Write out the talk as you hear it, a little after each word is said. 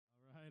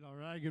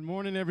right, good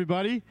morning,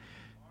 everybody.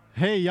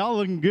 Hey, y'all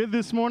looking good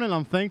this morning.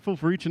 I'm thankful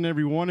for each and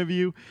every one of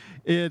you.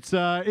 It's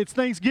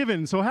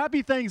Thanksgiving, so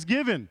happy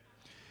Thanksgiving.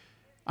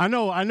 I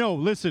know.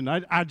 Listen,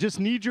 I just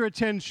need your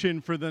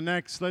attention for the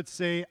next, let's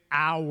say,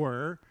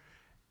 hour.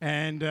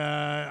 And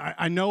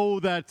I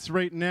know that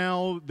right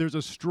now there's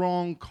a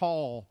strong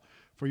call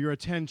for your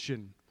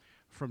attention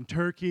from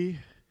turkey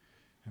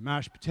and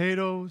mashed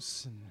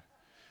potatoes and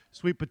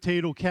sweet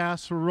potato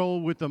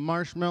casserole with the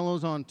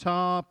marshmallows on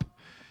top.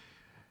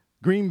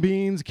 Green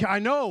beans. I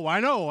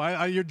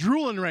know. You're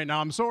drooling right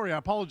now. I'm sorry. I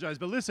apologize.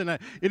 But listen,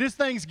 it is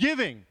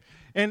Thanksgiving.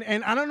 And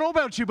I don't know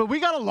about you, but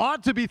we got a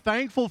lot to be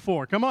thankful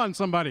for. Come on,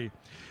 somebody.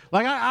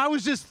 Like, I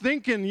was just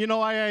thinking,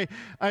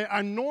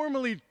 I'm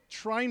normally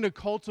trying to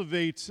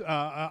cultivate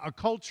a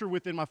culture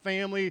within my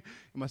family,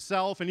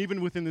 myself, and even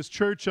within this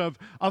church of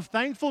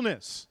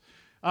thankfulness.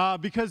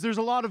 Because there's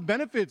a lot of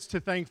benefits to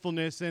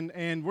thankfulness,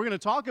 and we're going to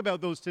talk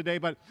about those today.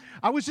 But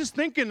I was just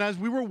thinking as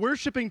we were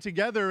worshiping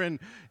together,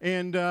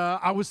 and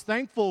I was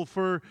thankful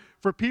for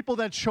people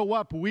that show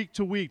up week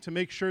to week to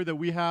make sure that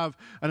we have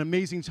an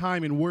amazing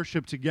time in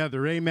worship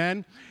together.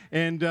 Amen.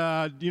 And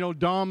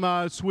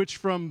Dom switched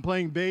from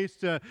playing bass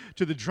to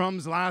the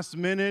drums last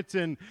minute,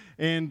 and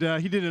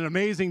he did an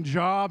amazing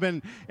job.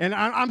 And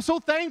I'm so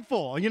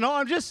thankful. Come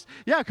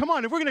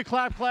on, if we're going to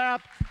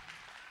clap.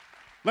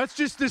 Let's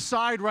just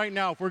decide right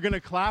now. If we're going to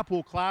clap,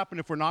 we'll clap. And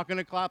if we're not going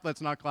to clap,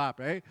 let's not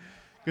clap, eh?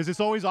 Because it's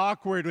always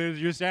awkward when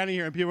you're standing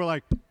here and people are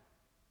like,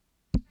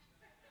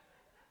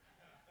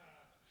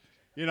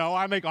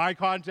 I make eye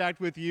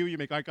contact with you. You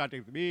make eye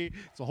contact with me.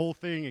 It's a whole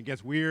thing. It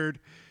gets weird.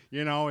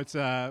 But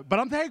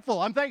I'm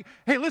thankful.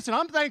 Hey, listen,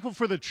 I'm thankful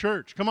for the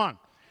church. Come on.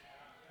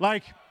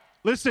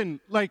 It's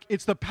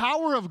the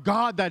power of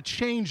God that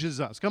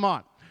changes us. Come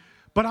on.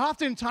 But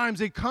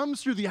oftentimes it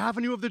comes through the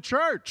avenue of the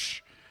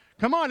church.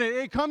 Come on,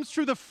 it comes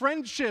through the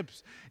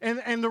friendships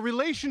and the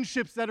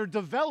relationships that are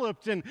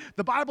developed. And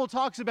the Bible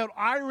talks about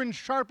iron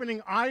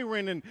sharpening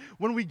iron. And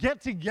when we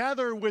get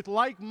together with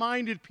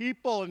like-minded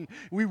people and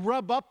we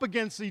rub up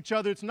against each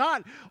other, it's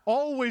not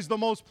always the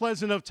most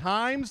pleasant of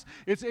times.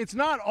 It's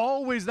not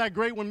always that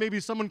great when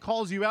maybe someone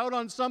calls you out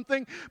on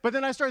something. But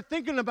then I start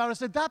thinking about it. I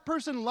said, that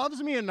person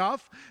loves me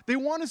enough. They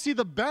want to see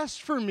the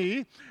best for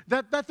me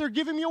that they're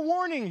giving me a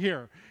warning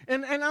here.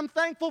 And I'm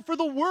thankful for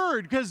the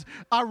word because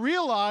I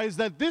realize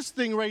that this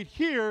thing right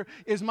here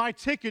is my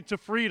ticket to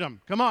freedom.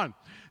 Come on.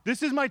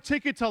 This is my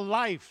ticket to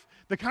life.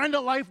 The kind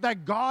of life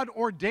that God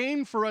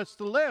ordained for us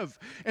to live.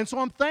 And so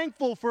I'm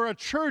thankful for a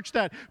church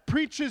that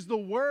preaches the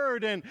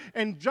word and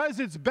does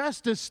its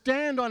best to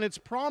stand on its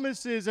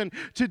promises and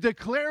to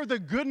declare the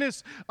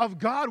goodness of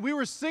God. We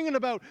were singing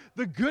about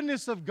the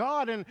goodness of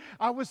God, and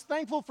I was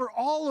thankful for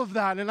all of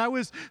that. And I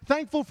was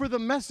thankful for the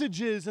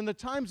messages and the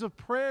times of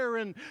prayer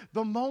and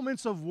the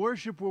moments of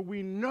worship where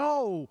we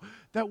know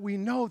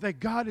that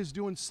God is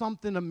doing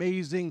something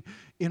amazing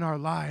in our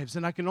lives.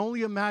 And I can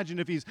only imagine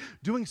if he's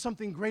doing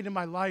something great in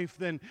my life,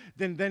 then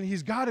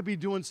he's got to be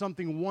doing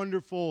something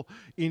wonderful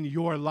in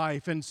your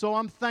life. And so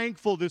I'm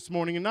thankful this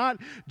morning, and not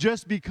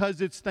just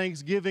because it's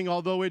Thanksgiving,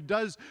 although it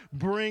does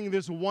bring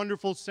this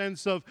wonderful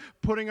sense of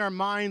putting our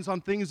minds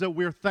on things that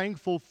we're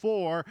thankful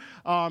for.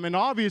 And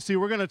obviously,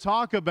 we're going to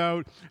talk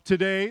about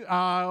today,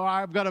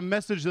 I've got a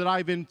message that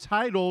I've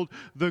entitled,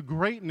 The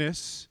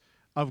Greatness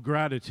of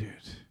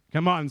Gratitude.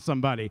 Come on,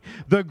 somebody.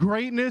 The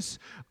greatness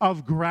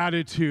of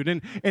gratitude.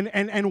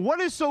 And what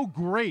is so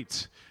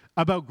great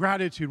about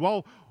gratitude?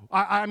 Well,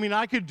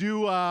 I could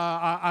do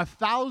a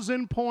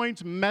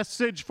 1,000-point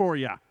message for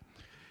you.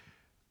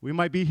 We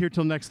might be here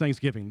till next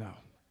Thanksgiving, though.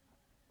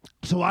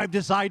 So I've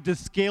decided to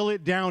scale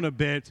it down a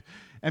bit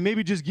and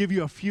maybe just give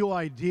you a few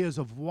ideas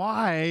of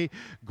why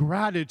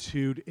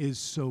gratitude is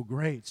so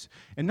great.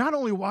 And not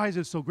only why is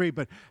it so great,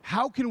 but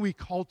how can we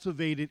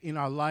cultivate it in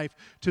our life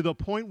to the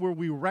point where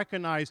we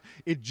recognize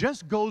it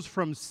just goes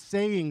from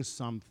saying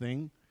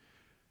something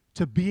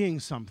to being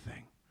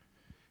something.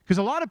 Because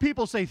a lot of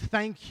people say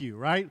thank you,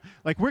 right?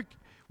 Like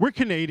we're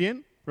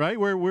Canadian, right?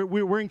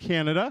 We're in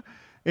Canada,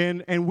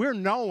 and we're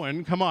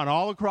known, come on,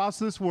 all across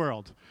this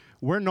world,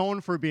 we're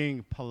known for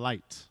being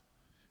polite.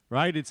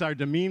 Right? It's our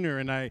demeanor,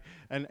 and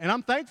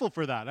I'm thankful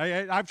for that.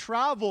 I've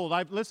traveled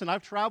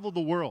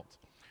the world.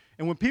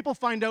 And when people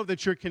find out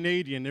that you're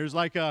Canadian, there's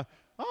like a,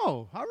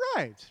 oh, all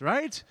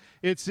right?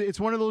 It's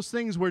one of those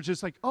things where it's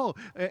just like, oh,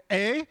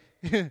 eh?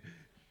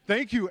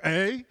 Thank you,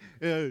 eh?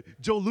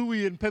 Joe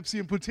Louis and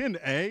Pepsi and Poutine,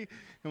 eh?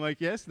 I'm like,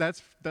 yes,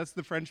 that's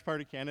the French part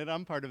of Canada.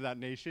 I'm part of that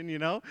nation,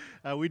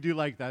 We do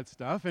like that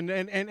stuff,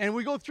 and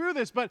we go through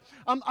this. But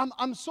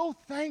I'm so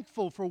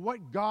thankful for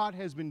what God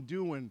has been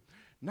doing,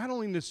 not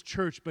only in this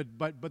church,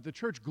 but the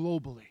church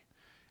globally,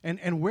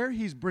 and where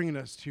he's bringing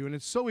us to. And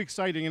it's so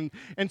exciting.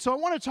 And so I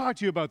want to talk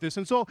to you about this.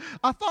 And so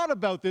I thought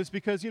about this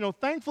because,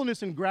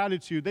 thankfulness and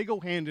gratitude, they go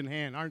hand in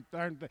hand,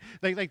 aren't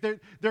they? Like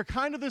they're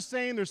kind of the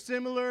same. They're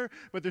similar,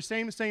 but they're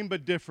same,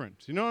 but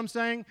different. You know what I'm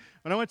saying?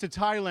 When I went to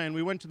Thailand,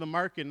 we went to the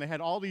market, and they had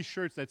all these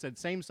shirts that said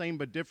same,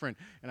 but different.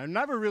 And I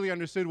never really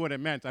understood what it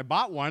meant. I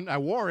bought one. I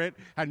wore it.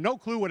 Had no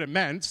clue what it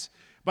meant.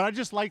 But I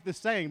just like the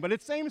saying. But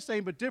it's same,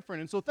 but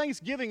different. And so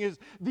Thanksgiving is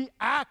the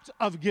act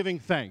of giving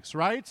thanks,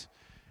 right?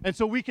 And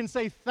so we can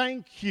say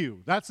thank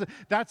you. That's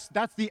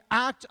the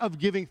act of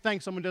giving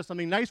thanks. Someone does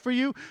something nice for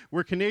you.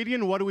 We're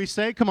Canadian. What do we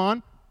say? Come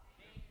on.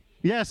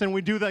 Yes, and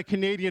we do that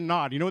Canadian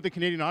nod. You know what the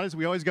Canadian nod is?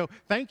 We always go,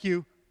 thank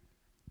you.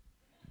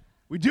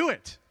 We do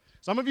it.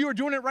 Some of you are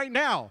doing it right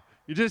now.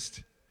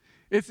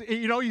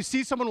 You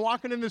see someone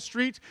walking in the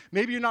street.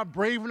 Maybe you're not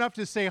brave enough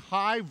to say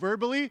hi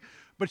verbally,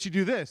 but you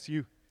do this.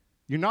 You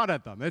nod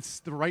at them. It's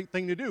the right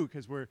thing to do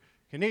because we're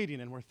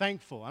Canadian and we're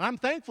thankful. And I'm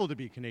thankful to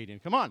be Canadian.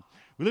 Come on.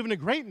 We live in a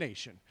great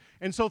nation.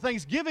 And so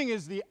Thanksgiving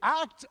is the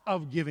act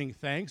of giving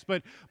thanks,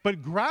 but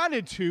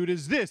gratitude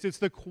is this. It's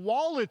the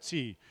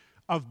quality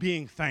of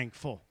being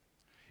thankful.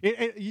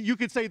 You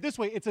could say it this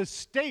way. It's a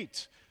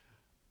state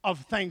of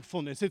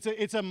thankfulness. It's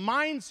a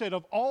mindset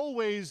of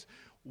always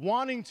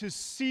wanting to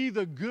see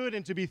the good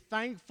and to be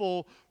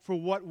thankful for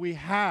what we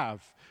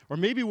have. Or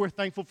maybe we're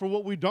thankful for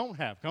what we don't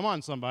have. Come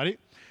on, somebody.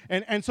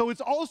 And so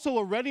it's also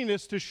a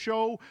readiness to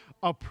show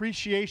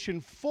appreciation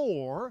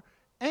for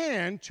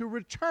and to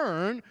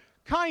return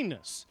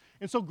kindness.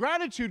 And so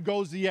gratitude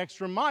goes the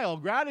extra mile.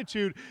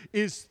 Gratitude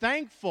is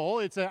thankful.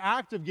 It's an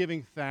act of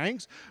giving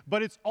thanks,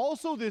 but it's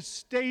also this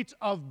state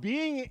of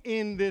being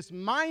in this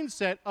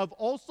mindset of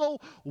also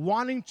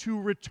wanting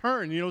to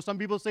return. You know, some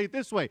people say it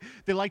this way.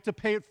 They like to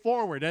pay it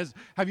forward.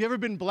 Have you ever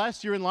been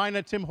blessed? You're in line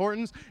at Tim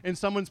Hortons and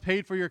someone's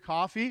paid for your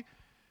coffee,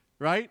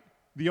 right?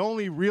 The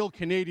only real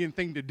Canadian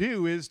thing to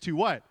do is to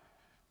what?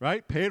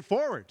 Right? Pay it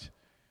forward.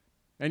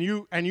 And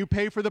you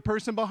pay for the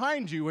person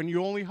behind you, and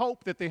you only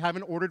hope that they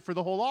haven't ordered for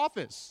the whole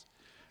office.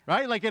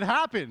 Right? Like it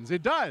happens.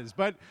 It does.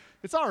 But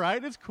it's all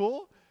right. It's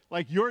cool.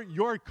 Like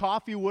your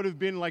coffee would have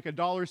been like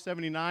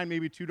 $1.79,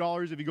 maybe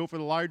 $2 if you go for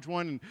the large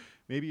one. And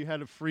maybe you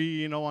had a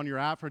free, on your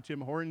app for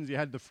Tim Hortons, you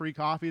had the free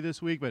coffee this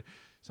week. But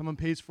someone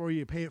pays for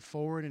you pay it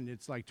forward, and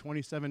it's like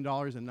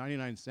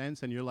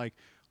 $27.99. And you're like,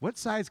 what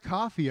size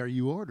coffee are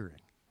you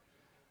ordering?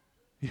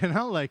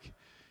 Like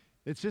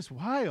it's just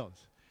wild.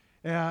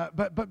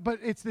 But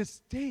it's this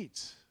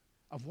state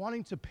of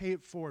wanting to pay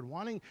it forward,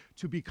 wanting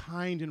to be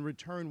kind in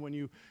return. When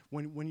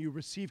you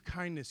receive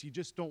kindness, you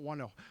just don't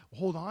want to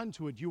hold on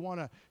to it. You want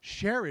to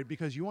share it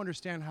because you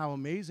understand how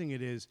amazing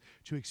it is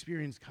to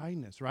experience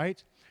kindness,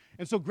 right?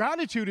 And so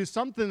gratitude is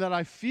something that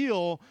I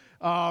feel,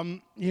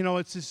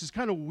 it's just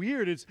kind of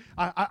weird.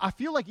 I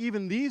feel like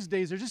even these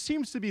days there just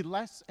seems to be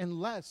less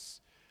and less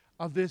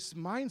of this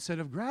mindset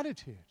of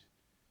gratitude,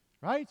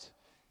 right?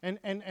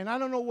 And I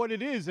don't know what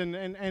it is,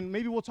 and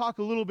maybe we'll talk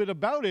a little bit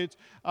about it,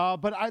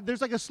 but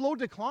there's like a slow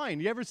decline.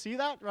 You ever see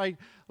that? Right?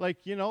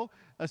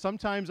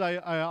 Sometimes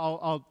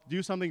I'll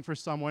do something for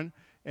someone,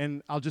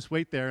 and I'll just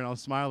wait there, and I'll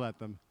smile at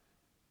them.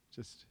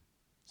 Just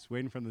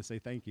waiting for them to say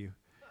thank you.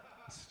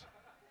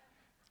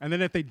 And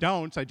then if they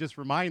don't, I just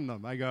remind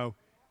them. I go,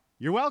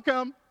 you're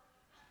welcome,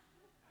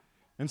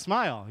 and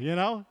smile,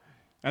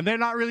 And they're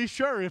not really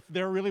sure if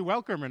they're really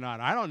welcome or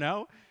not. I don't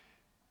know.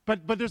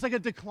 But there's like a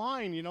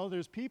decline,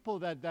 There's people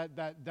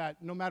that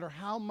no matter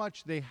how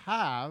much they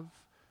have,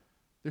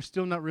 they're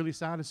still not really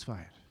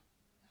satisfied.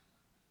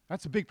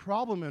 That's a big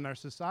problem in our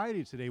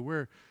society today.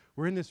 We're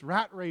in this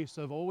rat race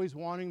of always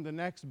wanting the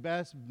next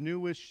best,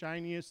 newest,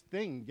 shiniest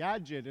thing,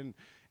 gadget,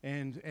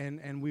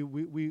 and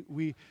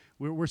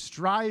we're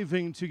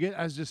striving to get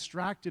as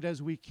distracted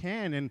as we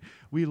can, and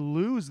we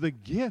lose the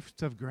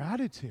gift of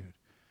gratitude.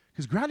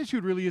 Because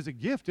gratitude really is a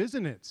gift,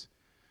 isn't it?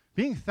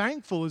 Being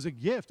thankful is a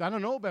gift. I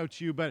don't know about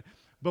you, but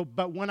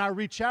when I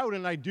reach out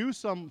and I do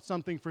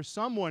something for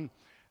someone,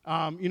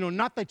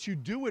 not that you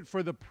do it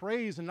for the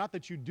praise and not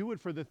that you do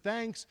it for the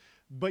thanks,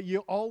 but you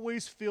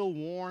always feel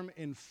warm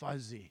and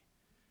fuzzy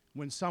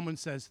when someone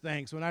says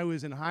thanks. When I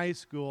was in high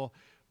school,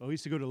 we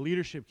used to go to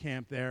leadership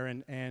camp there,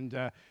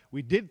 and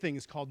we did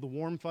things called the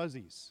warm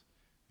fuzzies.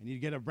 And you'd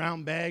get a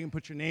brown bag and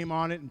put your name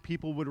on it, and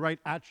people would write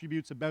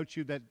attributes about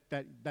you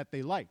that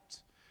they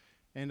liked.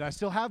 And I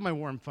still have my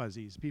warm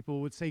fuzzies.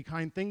 People would say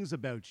kind things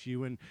about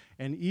you. And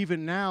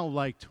even now,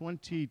 like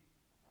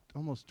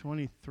almost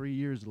 23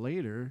 years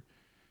later,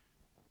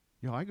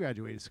 I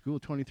graduated school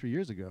 23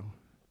 years ago.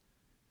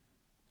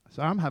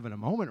 So I'm having a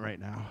moment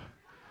right now.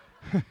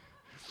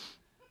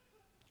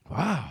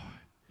 Wow.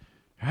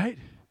 Right?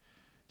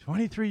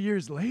 23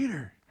 years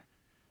later,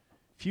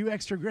 a few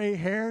extra gray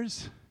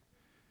hairs.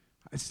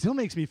 It still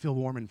makes me feel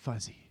warm and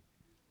fuzzy.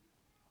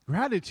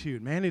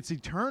 Gratitude, man, it's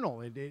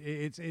eternal.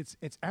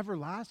 It's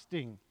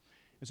everlasting.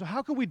 And so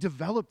how can we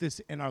develop this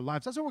in our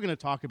lives? That's what we're going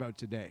to talk about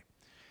today.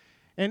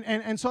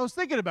 And so I was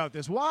thinking about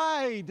this.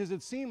 Why does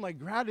it seem like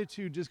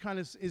gratitude just kind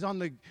of is on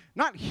the,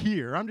 not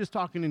here, I'm just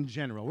talking in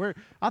general.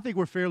 I think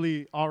we're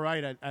fairly all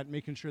right at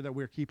making sure that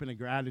we're keeping a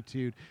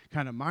gratitude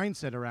kind of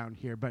mindset around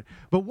here. But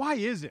why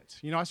is it?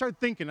 I started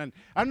thinking, and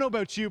I don't know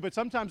about you, but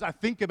sometimes I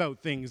think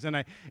about things and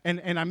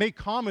I make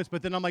comments,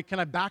 but then I'm like, can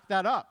I back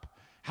that up?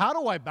 How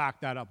do I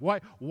back that up?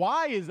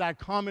 Why is that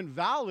comment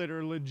valid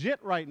or legit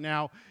right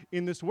now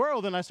in this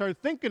world? And I started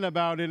thinking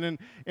about it,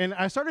 and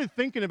I started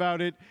thinking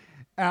about it,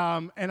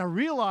 and I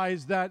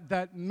realized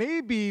that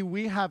maybe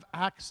we have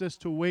access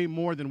to way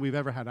more than we've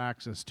ever had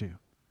access to.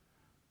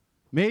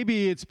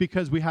 Maybe it's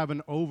because we have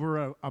an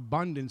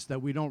overabundance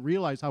that we don't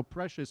realize how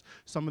precious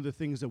some of the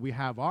things that we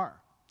have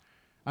are.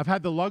 I've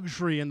had the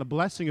luxury and the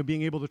blessing of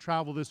being able to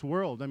travel this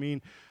world. I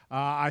mean,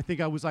 I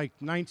think I was like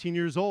 19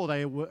 years old.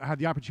 I had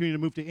the opportunity to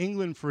move to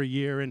England for a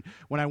year, and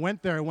when I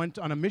went there, I went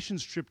on a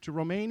missions trip to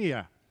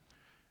Romania.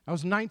 I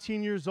was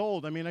 19 years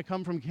old. I mean, I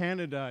come from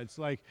Canada. It's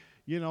like,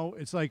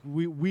 it's like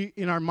we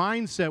in our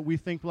mindset, we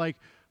think like,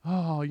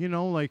 oh,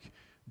 like,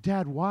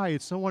 Dad, why?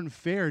 It's so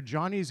unfair.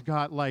 Johnny's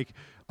got like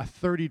a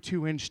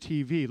 32-inch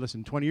TV.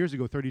 Listen, 20 years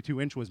ago,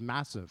 32-inch was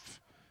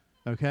massive,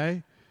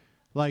 okay?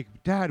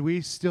 Like, Dad, we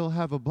still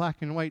have a black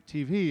and white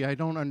TV. I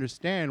don't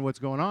understand what's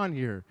going on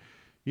here,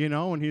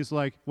 And he's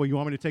like, well, you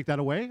want me to take that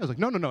away? I was like,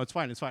 no, it's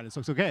fine. It's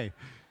okay.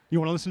 You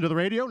want to listen to the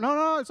radio?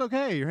 No, it's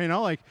okay.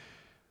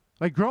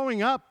 Like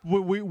growing up,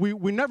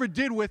 we never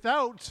did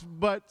without,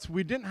 but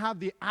we didn't have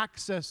the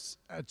access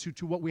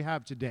to what we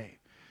have today.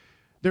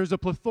 There's a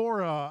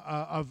plethora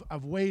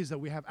of ways that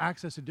we have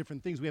access to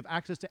different things. We have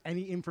access to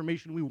any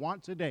information we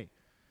want today.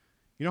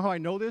 You know how I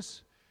know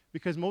this?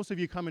 Because most of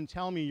you come and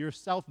tell me you're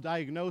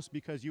self-diagnosed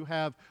because you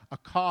have a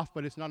cough,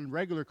 but it's not a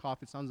regular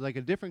cough. It sounds like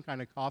a different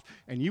kind of cough,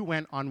 and you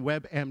went on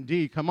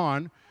WebMD, come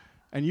on,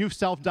 and you've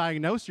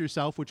self-diagnosed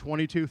yourself with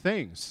 22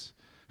 things,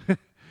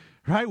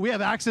 right? We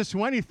have access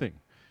to anything.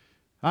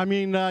 I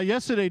mean,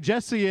 yesterday,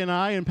 Jesse and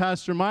I and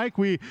Pastor Mike,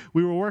 we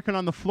were working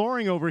on the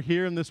flooring over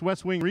here in this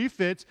West Wing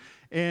refit,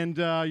 and,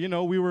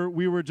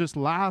 we were just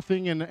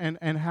laughing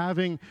and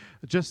having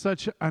just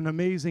such an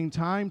amazing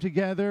time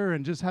together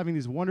and just having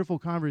these wonderful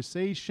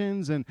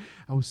conversations, and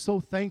I was so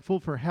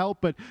thankful for help.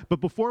 But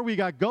before we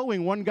got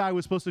going, one guy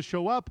was supposed to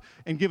show up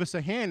and give us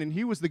a hand, and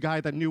he was the guy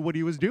that knew what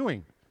he was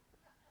doing.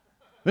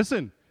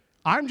 Listen,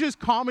 I'm just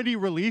comedy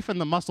relief and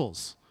the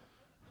muscles.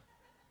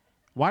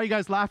 Why are you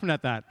guys laughing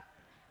at that?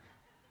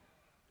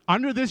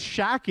 Under this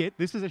shacket,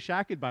 this is a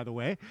shacket, by the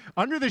way.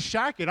 Under this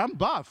shacket, I'm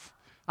buff.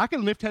 I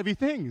can lift heavy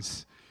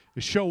things. I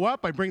show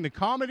up, I bring the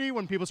comedy.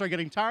 When people start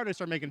getting tired, I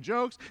start making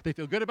jokes. They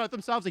feel good about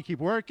themselves. They keep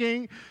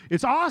working.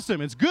 It's awesome.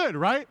 It's good,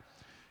 right?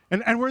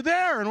 And we're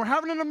there, and we're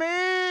having an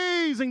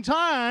amazing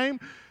time.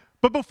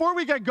 But before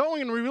we get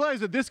going and we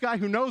realize that this guy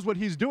who knows what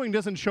he's doing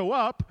doesn't show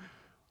up,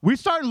 we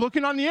start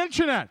looking on the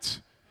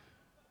internet.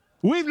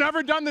 We've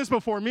never done this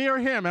before, me or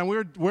him, and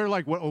we're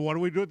like, what do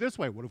we do it this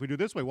way? What if we do it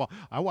this way? Well,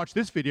 I watched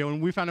this video,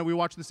 and we found out we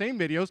watched the same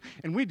videos,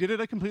 and we did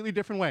it a completely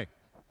different way.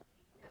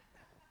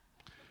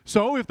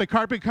 So if the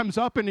carpet comes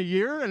up in a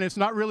year and it's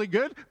not really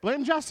good,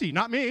 blame Jesse,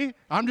 not me.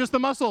 I'm just the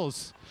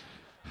muscles.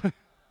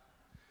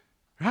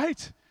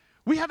 Right?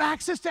 We have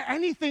access to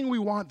anything we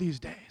want these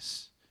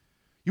days.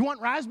 You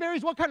want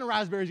raspberries? What kind of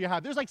raspberries do you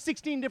have? There's like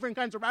 16 different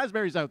kinds of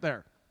raspberries out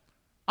there.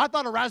 I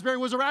thought a raspberry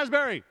was a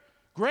raspberry.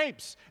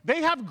 Grapes.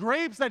 They have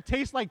grapes that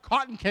taste like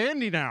cotton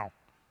candy now.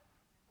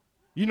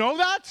 You know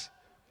that?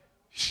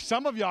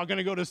 Some of y'all are going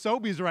to go to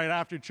Sobeys right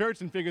after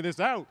church and figure this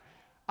out.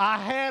 I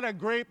had a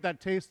grape that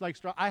tastes like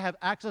straw. I have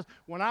access.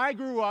 When I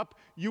grew up,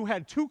 you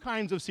had two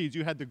kinds of seeds.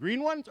 You had the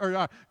green ones,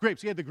 or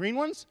grapes. You had the green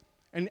ones,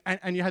 and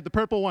you had the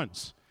purple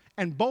ones.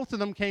 And both of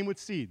them came with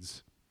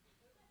seeds.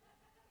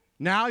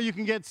 Now you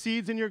can get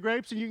seeds in your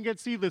grapes, and you can get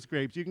seedless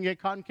grapes. You can get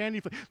cotton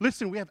candy.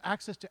 Listen, we have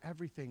access to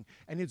everything,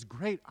 and it's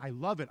great. I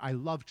love it. I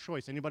love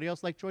choice. Anybody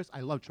else like choice? I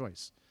love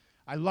choice.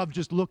 I love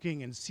just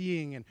looking and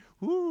seeing, and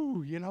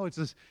it's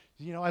just,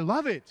 I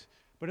love it.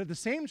 But at the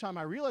same time,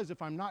 I realize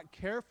if I'm not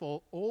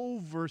careful,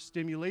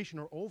 overstimulation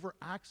or over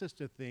access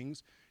to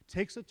things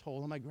takes a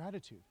toll on my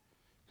gratitude.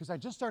 Because I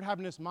just start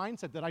having this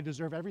mindset that I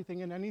deserve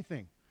everything and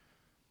anything.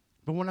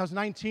 But when I was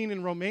 19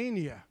 in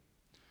Romania,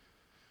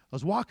 I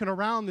was walking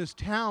around this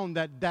town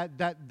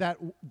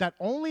that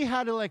only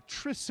had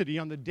electricity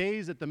on the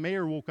days that the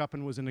mayor woke up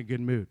and was in a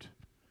good mood.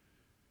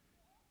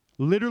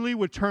 Literally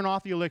would turn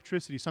off the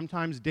electricity,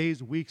 sometimes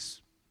days,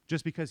 weeks,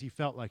 just because he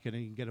felt like it and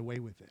he could get away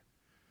with it.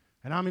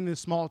 And I'm in this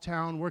small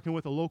town working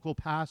with a local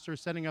pastor,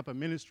 setting up a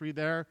ministry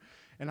there.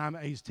 And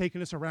he's taking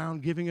us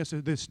around, giving us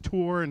this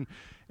tour.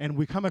 And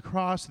we come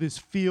across this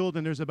field,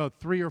 and there's about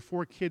 3 or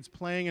 4 kids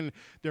playing. And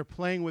they're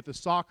playing with a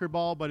soccer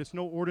ball, but it's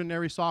no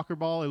ordinary soccer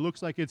ball. It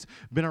looks like it's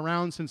been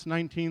around since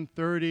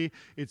 1930.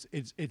 It's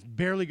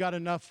barely got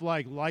enough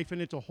life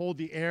in it to hold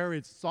the air.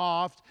 It's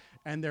soft.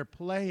 And they're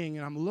playing.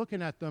 And I'm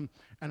looking at them,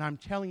 and I'm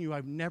telling you,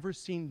 I've never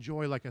seen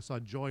joy like I saw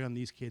joy on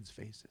these kids'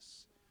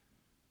 faces.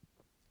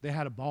 They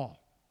had a ball.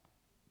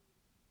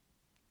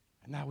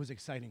 And that was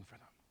exciting for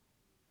them.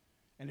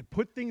 And it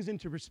put things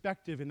into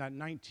perspective in that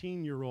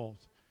 19-year-old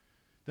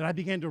that I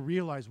began to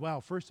realize, wow,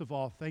 first of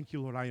all, thank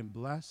you, Lord, I am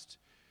blessed.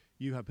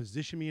 You have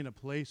positioned me in a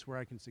place where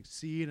I can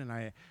succeed, and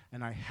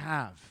I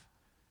have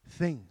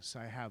things.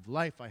 I have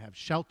life, I have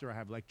shelter, I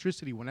have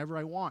electricity whenever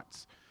I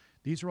want.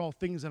 These are all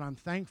things that I'm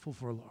thankful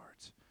for, Lord.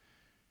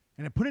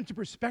 And it put into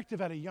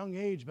perspective at a young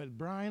age, but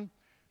Brian,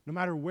 no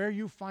matter where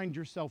you find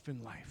yourself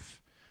in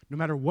life, no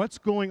matter what's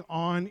going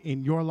on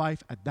in your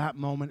life at that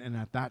moment and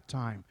at that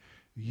time,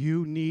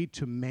 you need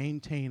to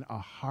maintain a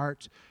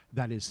heart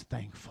that is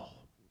thankful.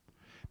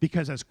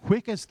 Because as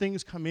quick as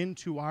things come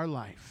into our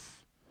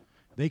life,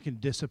 they can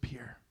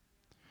disappear.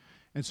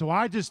 And so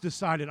I just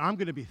decided I'm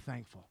going to be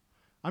thankful.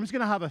 I'm just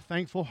going to have a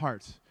thankful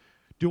heart.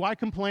 Do I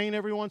complain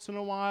every once in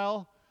a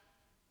while?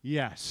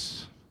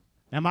 Yes.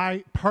 Am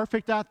I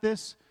perfect at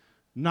this?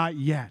 Not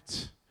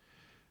yet.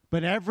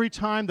 But every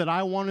time that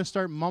I want to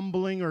start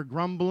mumbling or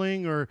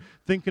grumbling or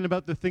thinking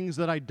about the things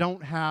that I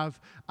don't have,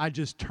 I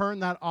just turn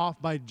that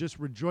off by just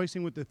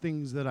rejoicing with the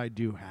things that I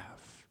do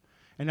have.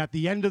 And at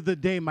the end of the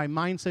day, my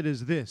mindset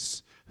is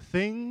this: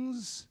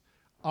 things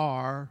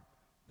are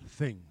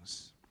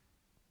things.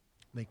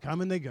 They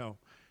come and they go.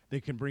 They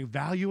can bring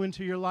value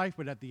into your life,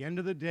 but at the end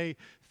of the day,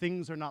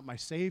 things are not my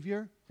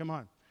Savior. Come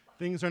on.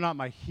 Things are not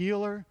my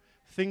healer.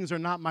 Things are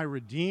not my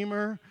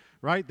Redeemer,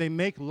 right? They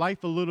make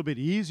life a little bit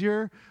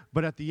easier,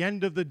 but at the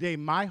end of the day,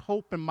 my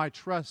hope and my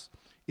trust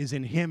is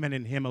in Him and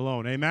in Him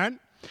alone. Amen?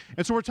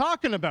 And so we're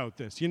talking about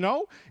this, you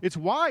know? It's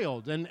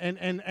wild.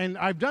 And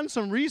I've done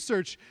some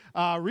research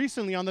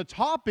recently on the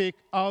topic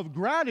of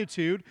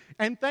gratitude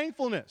and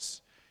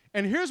thankfulness.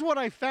 And here's what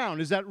I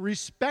found, is that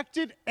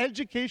respected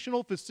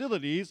educational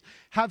facilities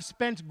have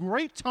spent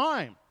great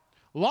time,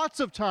 lots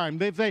of time.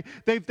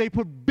 They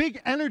put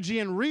big energy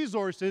and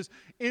resources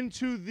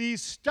into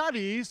these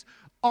studies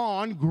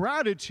on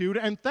gratitude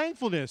and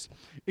thankfulness,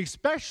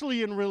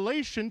 especially in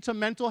relation to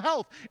mental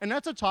health. And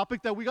that's a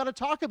topic that we got to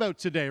talk about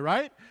today,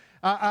 right?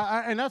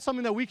 And that's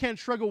something that we can't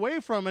shrug away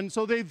from. And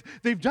so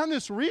they've done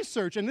this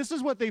research, and this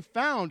is what they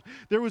found.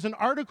 There was an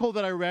article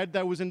that I read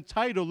that was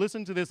entitled,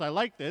 listen to this, I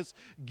like this,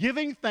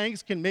 "Giving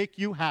Thanks Can Make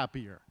You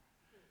Happier."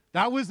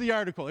 That was the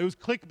article. It was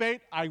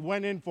clickbait. I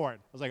went in for it.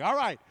 I was like, all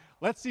right,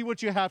 let's see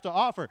what you have to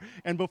offer.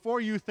 And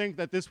before you think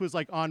that this was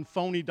like on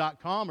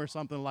phony.com or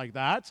something like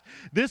that,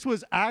 this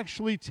was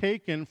actually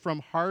taken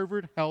from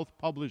Harvard Health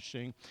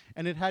Publishing,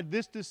 and it had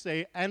this to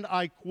say, and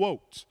I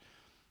quote,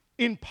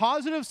 "In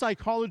positive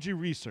psychology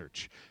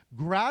research,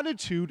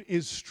 gratitude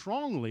is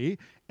strongly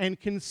and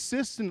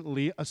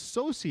consistently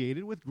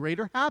associated with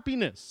greater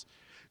happiness.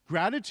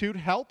 Gratitude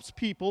helps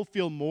people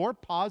feel more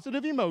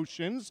positive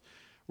emotions,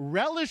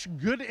 relish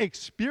good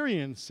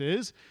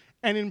experiences,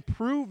 and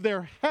improve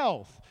their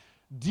health,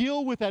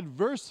 deal with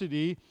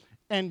adversity,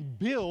 and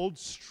build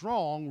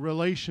strong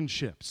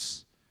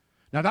relationships."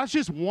 Now, that's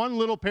just one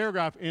little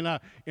paragraph in a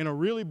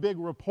really big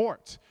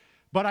report.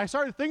 But I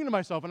started thinking to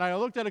myself, and I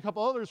looked at a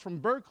couple others from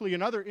Berkeley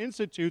and other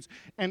institutes,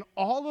 and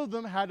all of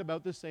them had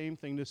about the same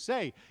thing to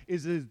say,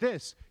 is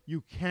this: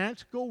 you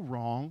can't go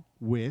wrong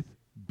with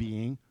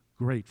being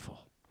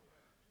grateful.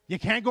 You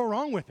can't go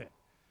wrong with it,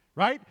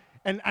 right?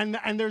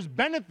 And there's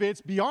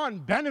benefits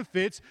beyond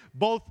benefits,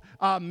 both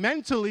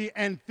mentally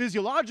and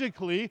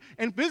physiologically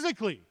and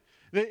physically.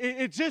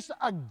 It's just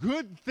a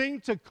good thing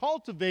to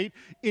cultivate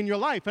in your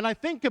life. And I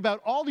think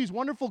about all these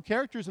wonderful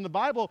characters in the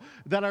Bible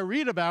that I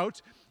read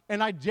about,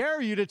 and I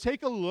dare you to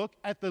take a look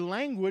at the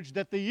language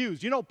that they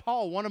use. You know,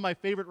 Paul, one of my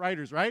favorite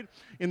writers, right,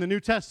 in the New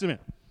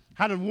Testament,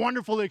 had a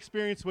wonderful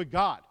experience with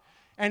God.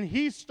 And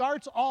he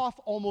starts off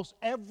almost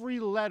every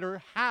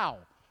letter how?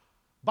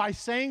 By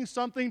saying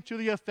something to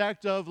the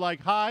effect of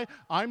like, "Hi,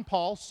 I'm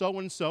Paul,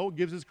 so-and-so,"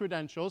 gives his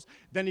credentials.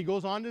 Then he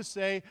goes on to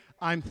say,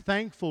 "I'm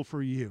thankful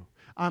for you.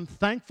 I'm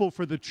thankful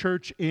for the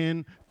church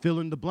in fill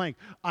in the blank.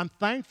 I'm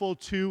thankful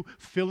to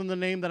fill in the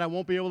name that I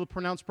won't be able to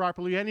pronounce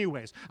properly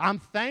anyways. I'm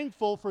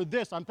thankful for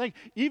this.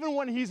 Even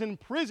when he's in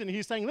prison,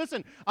 he's saying,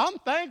 listen, I'm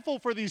thankful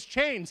for these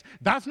chains."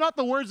 That's not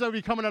the words that would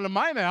be coming out of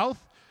my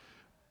mouth,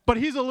 but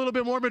he's a little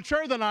bit more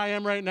mature than I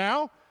am right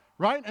now,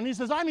 right? And he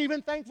says, "I'm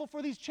even thankful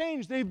for these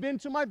chains. They've been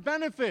to my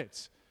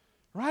benefit,"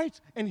 right?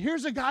 And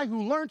here's a guy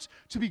who learned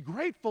to be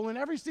grateful in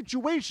every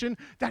situation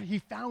that he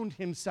found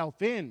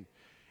himself in.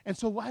 And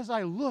so as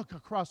I look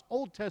across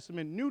Old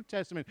Testament, New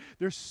Testament,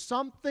 there's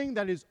something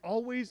that is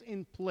always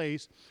in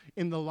place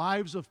in the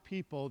lives of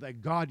people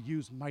that God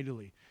used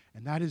mightily.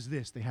 And that is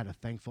this: they had a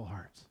thankful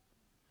heart.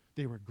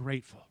 They were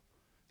grateful.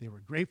 They were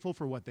grateful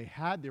for what they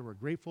had. They were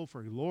grateful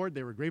for the Lord.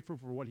 They were grateful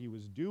for what He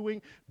was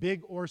doing,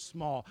 big or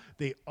small.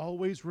 They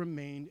always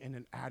remained in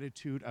an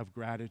attitude of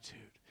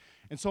gratitude.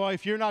 And so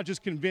if you're not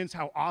just convinced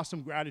how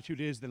awesome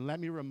gratitude is, then let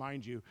me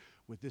remind you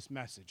with this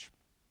message.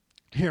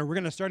 Here, we're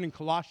going to start in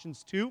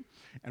Colossians 2,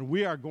 and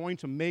we are going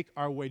to make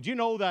our way. Do you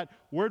know that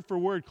word for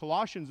word,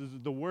 Colossians is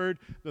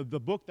the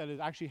book that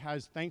actually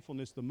has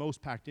thankfulness the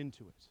most packed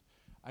into it?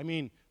 I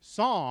mean,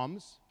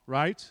 Psalms,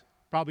 right,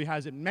 probably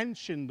has it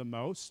mentioned the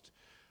most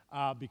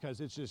because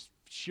it's just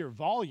sheer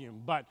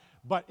volume. But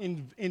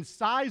in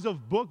size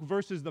of book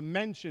versus the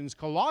mentions,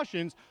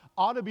 Colossians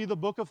ought to be the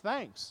book of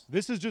thanks.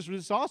 This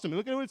is awesome.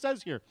 Look at what it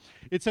says here.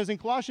 It says in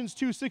Colossians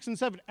 2, 6 and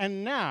 7,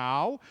 "And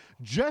now,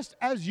 just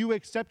as you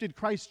accepted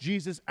Christ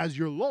Jesus as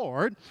your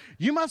Lord,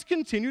 you must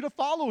continue to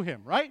follow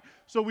Him," right?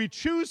 So we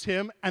choose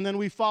Him and then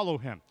we follow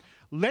Him.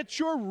 "Let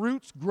your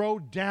roots grow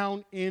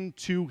down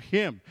into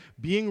Him,"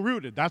 being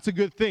rooted. That's a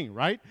good thing,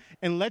 right?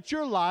 "And let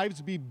your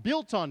lives be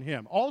built on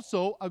Him,"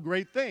 also a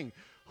great thing.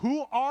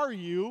 Who are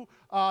you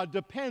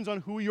depends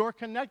on who you're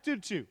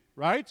connected to,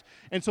 right?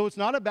 And so it's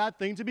not a bad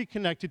thing to be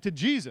connected to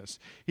Jesus.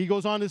 He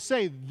goes on to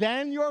say,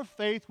 "Then your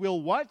faith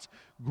will" what?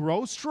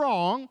 "Grow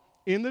strong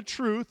in the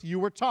truth you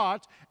were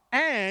taught,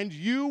 and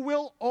you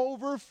will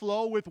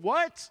overflow with"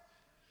 what?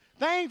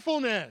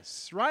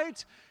 Thankfulness,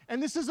 right?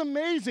 And this is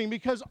amazing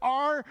because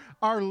our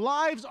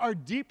lives are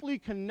deeply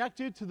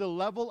connected to the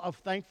level of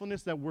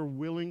thankfulness that we're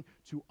willing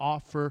to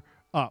offer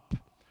up.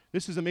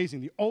 This is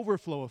amazing. The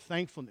overflow of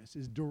thankfulness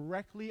is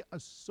directly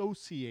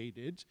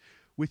associated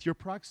with your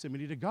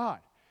proximity to God.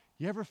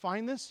 You ever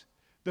find this?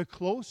 The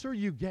closer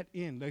you get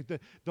in,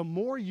 the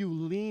more you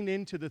lean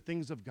into the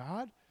things of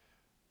God,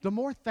 the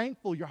more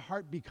thankful your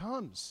heart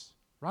becomes,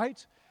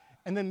 right?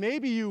 And then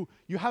maybe you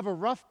have a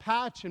rough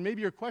patch and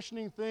maybe you're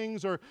questioning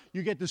things or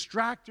you get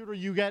distracted or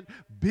you get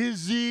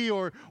busy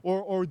or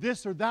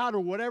this or that or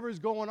whatever is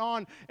going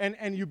on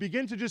and you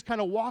begin to just kind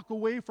of walk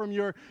away from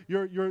your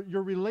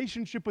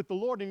relationship with the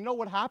Lord. And you know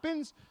what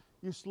happens?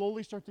 You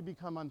slowly start to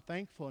become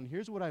unthankful. And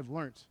here's what I've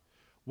learned.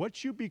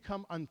 What you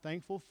become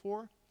unthankful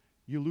for,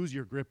 you lose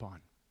your grip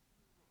on.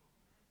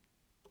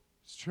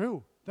 It's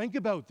true. Think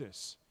about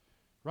this,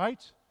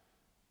 right?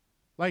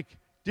 Like,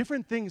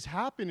 different things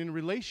happen in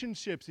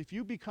relationships. If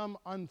you become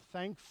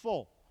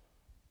unthankful,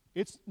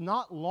 it's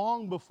not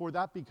long before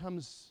that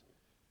begins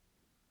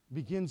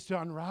to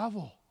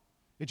unravel.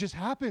 It just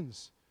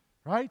happens,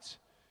 right?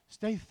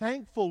 Stay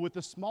thankful with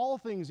the small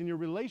things in your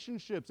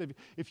relationships.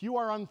 If you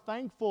are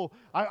unthankful,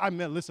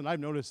 listen, I've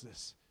noticed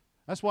this.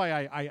 That's why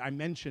I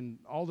mention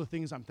all the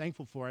things I'm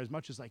thankful for as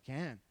much as I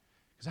can,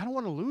 because I don't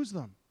want to lose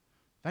them.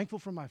 Thankful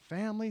for my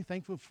family,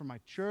 thankful for my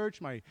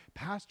church, my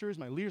pastors,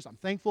 my leaders. I'm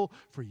thankful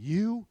for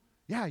you.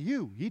 Yeah,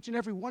 you, each and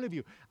every one of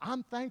you.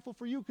 I'm thankful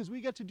for you because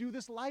we get to do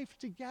this life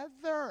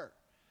together.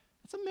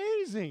 It's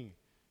amazing,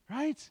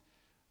 right?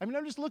 I mean,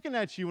 I'm just looking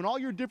at you and all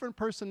your different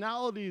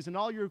personalities and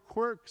all your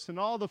quirks and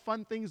all the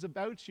fun things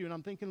about you, and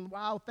I'm thinking,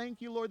 wow,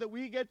 thank you, Lord, that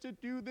we get to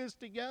do this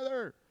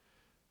together.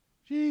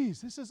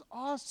 Jeez, this is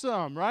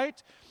awesome,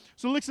 right?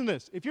 So listen to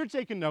this. If you're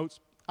taking notes,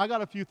 I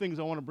got a few things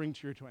I want to bring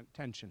to your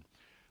attention.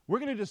 We're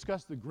going to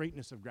discuss the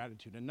greatness of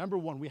gratitude. And number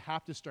one, we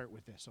have to start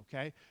with this,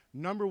 okay?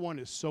 Number one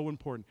is so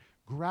important.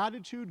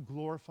 Gratitude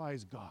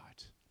glorifies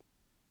God.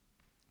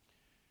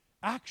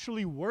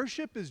 Actually,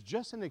 worship is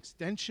just an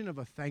extension of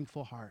a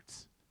thankful heart.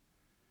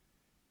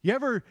 You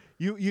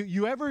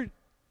ever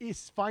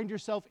find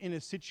yourself in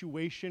a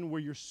situation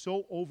where you're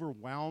so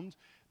overwhelmed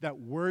that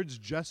words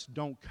just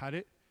don't cut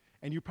it?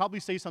 And you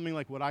probably say something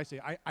like what I say,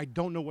 I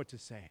don't know what to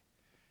say.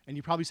 And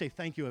you probably say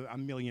thank you a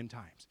million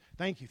times.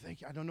 Thank you.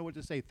 I don't know what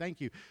to say. Thank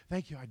you.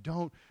 I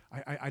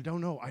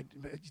don't know.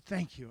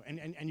 Thank you.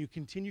 And you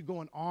continue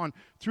going on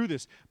through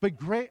this. But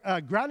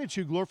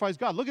gratitude glorifies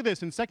God. Look at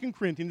this. In 2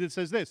 Corinthians, it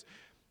says this.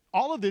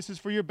 All of this is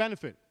for your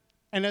benefit.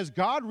 And as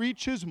God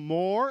reaches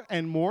more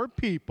and more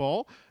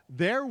people,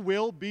 there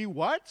will be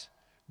what?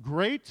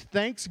 Great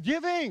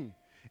thanksgiving.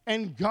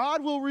 And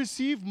God will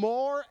receive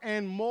more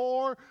and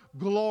more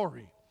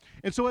glory.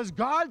 And so as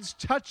God's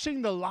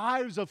touching the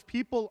lives of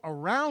people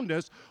around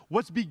us,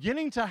 what's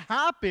beginning to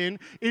happen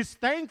is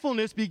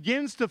thankfulness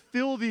begins to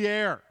fill the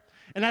air.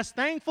 And as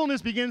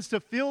thankfulness begins to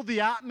fill the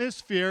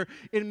atmosphere,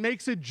 it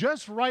makes it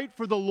just right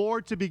for the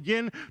Lord to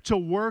begin to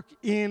work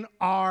in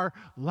our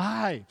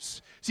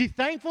lives. See,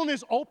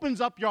 thankfulness opens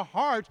up your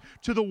heart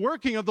to the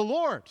working of the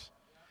Lord.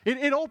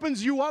 It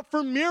opens you up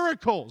for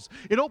miracles.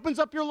 It opens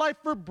up your life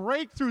for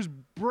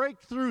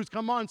breakthroughs.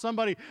 Come on,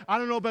 somebody. I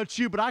don't know about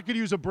you, but I could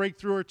use a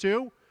breakthrough or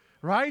two.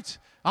 Right?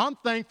 I'm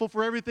thankful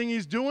for everything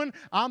He's doing.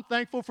 I'm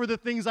thankful for the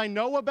things I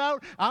know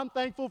about. I'm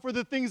thankful for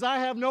the things I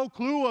have no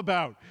clue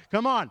about.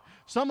 Come on.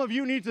 Some of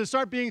you need to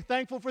start being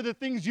thankful for the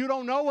things you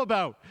don't know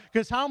about.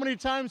 Because how many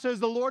times has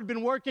the Lord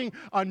been working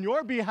on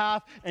your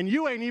behalf and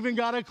you ain't even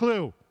got a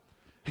clue?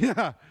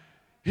 Yeah.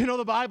 You know,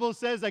 the Bible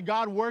says that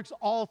God works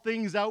all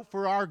things out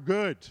for our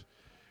good.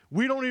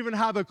 We don't even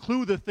have a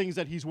clue the things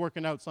that He's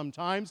working out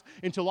sometimes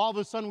until all of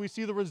a sudden we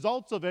see the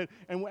results of it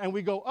and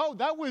we go, oh,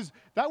 that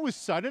was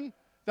sudden.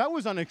 That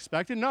was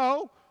unexpected.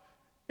 No,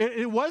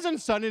 it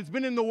wasn't sudden. It's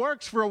been in the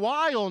works for a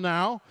while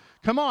now.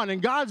 Come on. And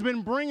God's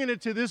been bringing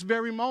it to this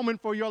very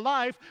moment for your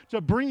life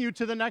to bring you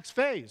to the next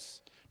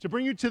phase, to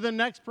bring you to the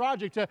next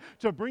project,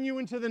 to bring you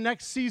into the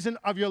next season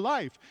of your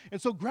life.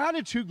 And so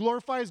gratitude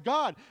glorifies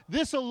God.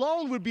 This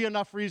alone would be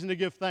enough reason to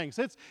give thanks.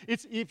 It's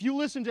if you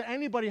listen to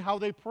anybody how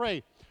they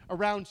pray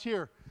around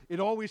here, it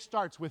always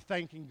starts with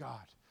thanking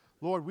God.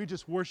 Lord, we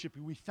just worship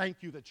you. We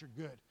thank you that you're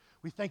good.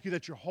 We thank you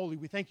that you're holy.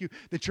 We thank you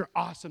that you're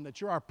awesome, that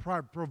you're our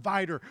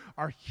provider,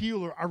 our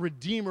healer, our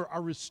redeemer,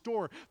 our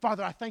restorer.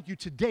 Father, I thank you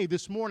today,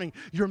 this morning,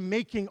 you're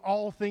making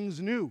all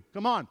things new.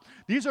 Come on.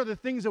 These are the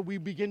things that we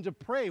begin to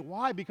pray.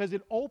 Why? Because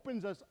it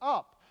opens us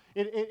up.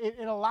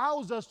 It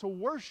allows us to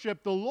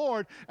worship the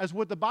Lord as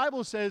what the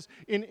Bible says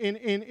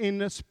in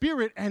the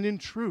spirit and in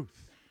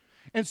truth.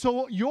 And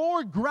so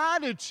your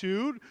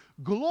gratitude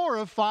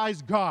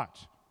glorifies God,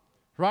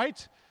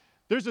 right?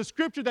 There's a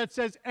scripture that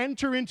says,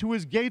 enter into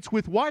His gates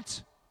with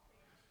what?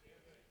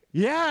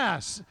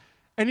 Yes.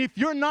 And if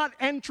you're not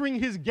entering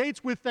His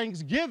gates with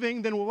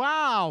thanksgiving, then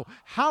wow,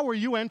 how are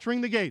you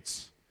entering the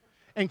gates?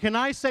 And can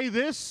I say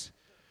this?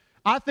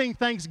 I think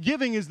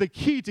thanksgiving is the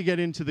key to get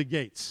into the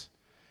gates.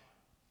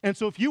 And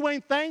so if you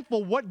ain't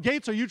thankful, what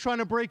gates are you trying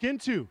to break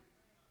into?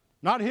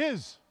 Not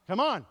His.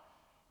 Come on.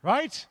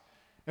 Right?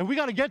 And we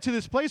got to get to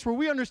this place where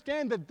we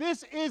understand that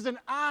this is an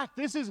act.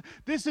 This is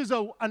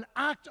an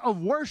act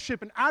of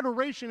worship and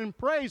adoration and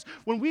praise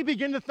when we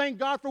begin to thank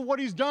God for what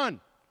he's done.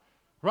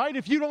 Right?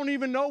 If you don't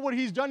even know what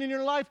he's done in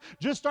your life,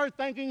 just start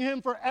thanking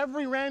him for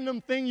every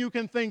random thing you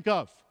can think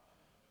of.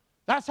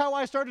 That's how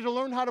I started to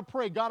learn how to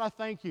pray. God, I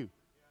thank you.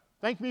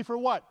 Thank me for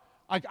what?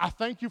 I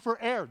thank you for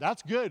air.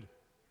 That's good.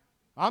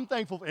 I'm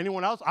thankful for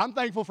anyone else. I'm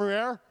thankful for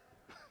air.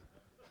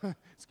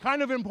 It's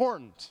kind of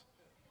important.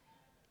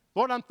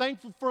 Lord, I'm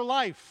thankful for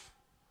life.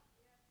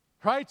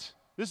 Right?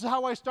 This is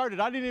how I started.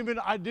 I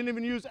didn't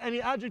even use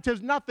any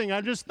adjectives, nothing.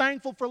 I'm just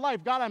thankful for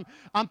life. God,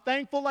 I'm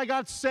thankful I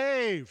got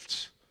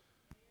saved.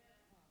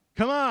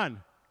 Come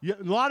on.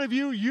 A lot of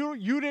you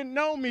didn't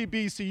know me,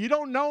 BC. You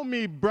don't know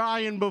me,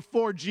 Brian,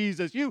 before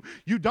Jesus. You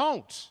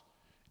don't.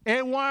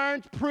 It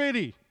weren't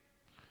pretty.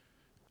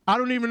 I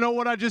don't even know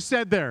what I just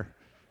said there.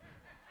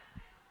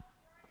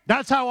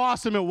 That's how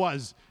awesome it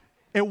was.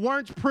 It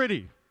weren't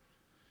pretty.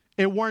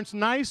 It weren't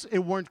nice. It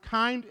weren't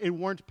kind. It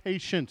weren't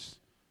patient.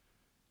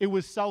 It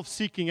was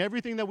self-seeking.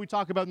 Everything that we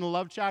talk about in the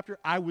love chapter,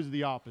 I was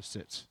the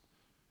opposite.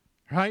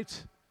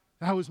 Right?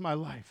 That was my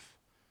life.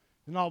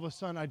 And all of a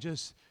sudden, I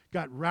just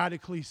got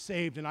radically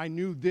saved. And I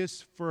knew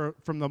this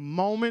from the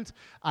moment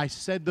I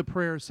said the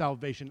prayer of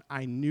salvation.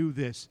 I knew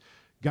this.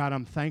 God,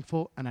 I'm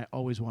thankful, and I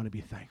always want to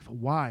be thankful.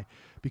 Why?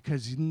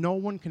 Because no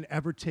one can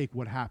ever take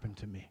what happened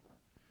to me.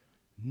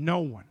 No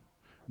one.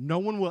 No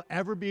one will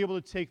ever be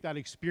able to take that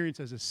experience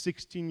as a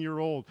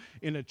 16-year-old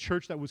in a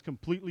church that was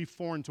completely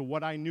foreign to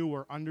what I knew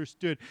or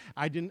understood.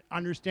 I didn't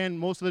understand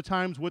most of the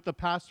times what the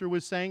pastor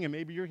was saying, and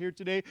maybe you're here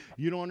today,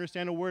 you don't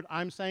understand a word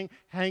I'm saying.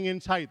 Hang in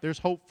tight. There's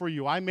hope for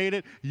you. I made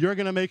it. You're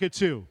going to make it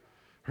too.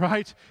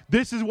 Right?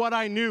 This is what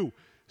I knew.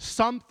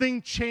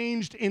 Something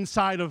changed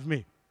inside of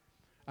me.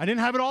 I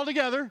didn't have it all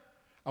together.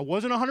 I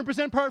wasn't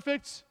 100%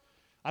 perfect.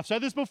 I've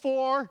said this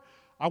before.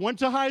 I went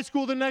to high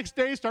school the next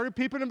day, started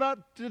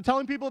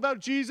telling people about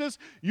Jesus,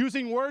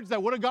 using words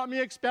that would have got me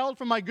expelled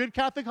from my good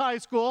Catholic high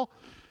school.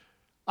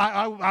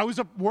 I was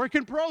a work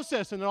in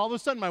process, and then all of a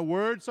sudden my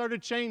words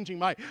started changing.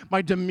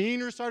 My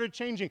demeanor started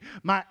changing.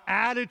 My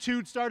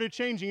attitude started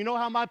changing. You know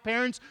how my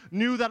parents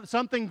knew that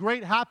something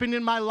great happened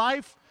in my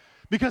life?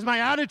 Because my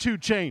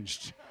attitude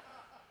changed.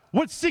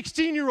 What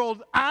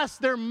 16-year-old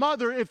asked their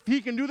mother if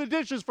he can do the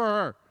dishes for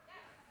her?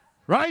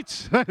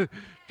 Right?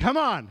 Come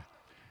on.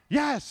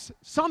 Yes,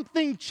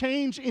 something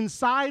changed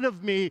inside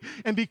of me,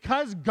 and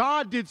because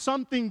God did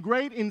something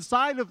great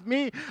inside of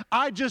me,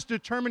 I just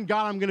determined,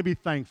 God, I'm going to be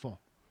thankful.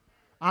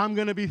 I'm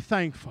going to be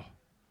thankful,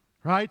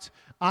 right?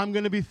 I'm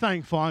going to be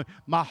thankful.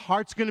 My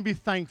heart's going to be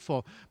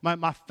thankful.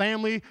 My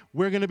family,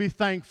 we're going to be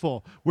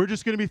thankful. We're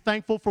just going to be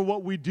thankful for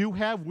what we do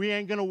have. We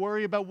ain't going to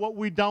worry about what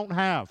we don't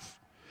have.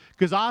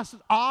 Because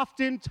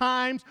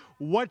oftentimes,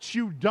 what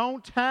you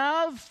don't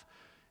have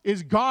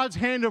is God's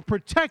hand of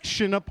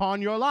protection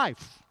upon your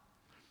life.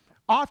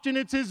 Often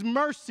it's his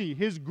mercy,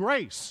 his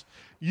grace.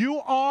 You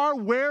are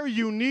where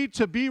you need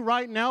to be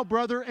right now,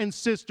 brother and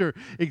sister.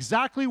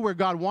 Exactly where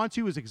God wants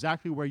you is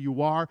exactly where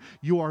you are.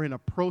 You are in a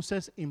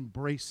process.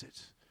 Embrace it.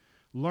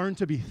 Learn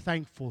to be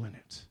thankful in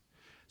it.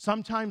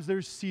 Sometimes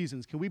there's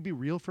seasons. Can we be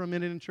real for a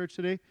minute in church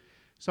today?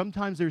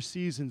 Sometimes there's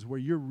seasons where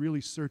you're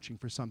really searching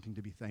for something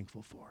to be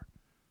thankful for.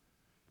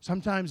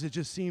 Sometimes it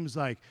just seems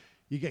like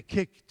you get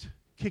kicked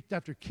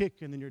after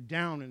kick, and then you're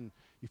down, and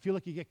you feel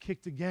like you get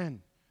kicked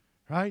again,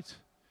 right?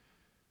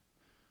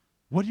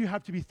 What do you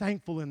have to be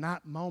thankful in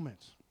that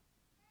moment?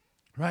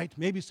 Right?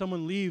 Maybe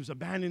someone leaves,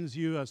 abandons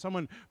you,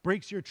 someone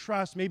breaks your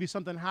trust, maybe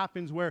something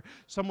happens where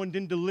someone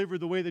didn't deliver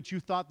the way that you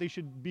thought they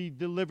should be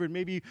delivered.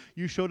 Maybe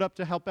you showed up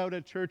to help out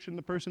at church and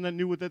the person that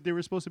knew what that they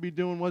were supposed to be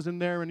doing wasn't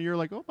there, and you're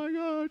like, oh my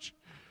gosh,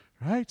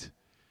 right?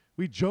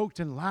 We joked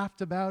and laughed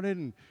about it,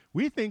 and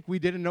we think we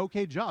did an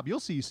okay job. You'll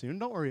see soon.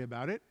 Don't worry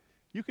about it.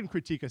 You can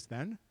critique us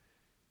then,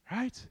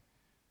 right?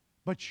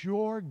 But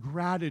your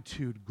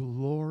gratitude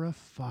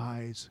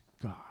glorifies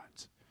God.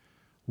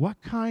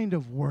 What kind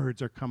of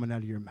words are coming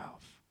out of your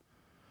mouth?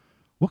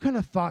 What kind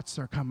of thoughts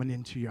are coming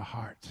into your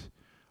heart?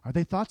 Are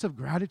they thoughts of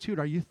gratitude?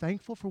 Are you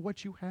thankful for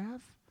what you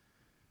have?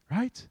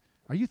 Right?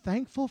 Are you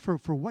thankful for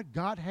what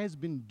God has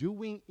been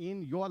doing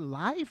in your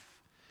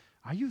life?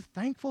 Are you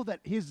thankful that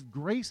his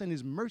grace and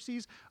his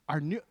mercies are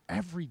new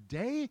every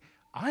day?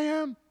 I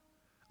am.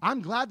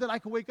 I'm glad that I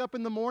can wake up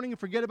in the morning and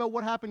forget about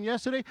what happened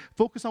yesterday,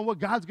 focus on what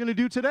God's going to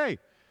do today.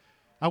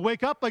 I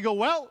wake up, I go,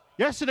 well,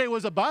 yesterday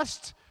was a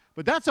bust,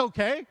 but that's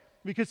okay.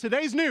 Because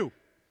today's new.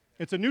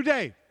 It's a new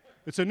day.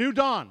 It's a new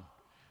dawn.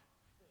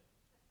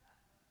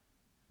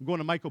 I'm going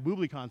to Michael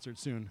Bublé concert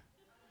soon.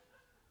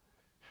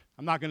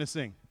 I'm not going to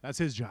sing. That's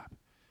his job.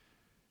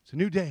 It's a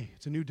new day.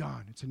 It's a new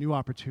dawn. It's a new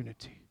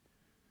opportunity.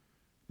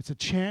 It's a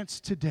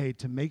chance today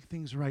to make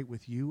things right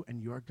with you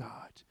and your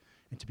God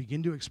and to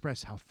begin to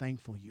express how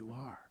thankful you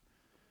are.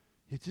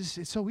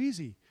 It's so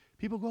easy.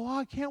 People go, oh,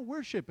 I can't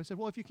worship. I said,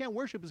 well, if you can't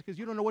worship, it's because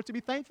you don't know what to be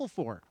thankful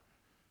for.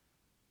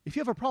 If you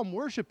have a problem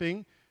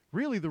worshiping,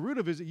 really, the root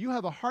of it is that you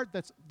have a heart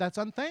that's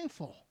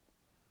unthankful.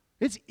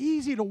 It's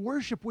easy to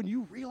worship when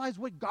you realize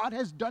what God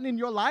has done in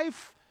your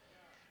life.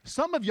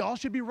 Some of y'all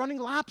should be running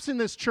laps in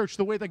this church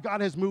the way that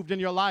God has moved in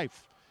your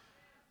life.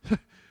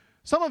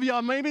 Some of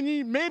y'all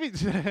maybe maybe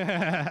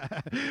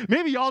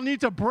y'all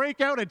need to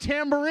break out a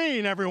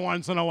tambourine every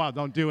once in a while.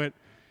 Don't do it.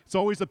 It's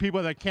always the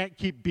people that can't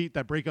keep beat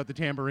that break out the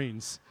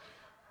tambourines.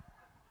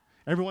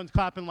 Everyone's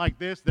clapping like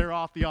this. They're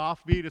off the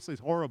offbeat. It's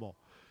horrible.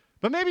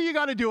 But maybe you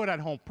got to do it at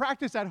home.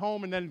 Practice at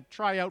home and then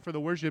try out for the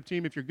worship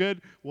team. If you're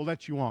good, we'll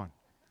let you on.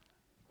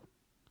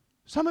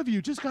 Some of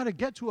you just got to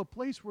get to a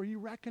place where you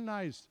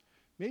recognize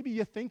maybe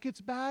you think it's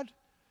bad,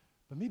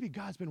 but maybe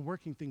God's been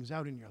working things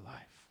out in your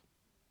life.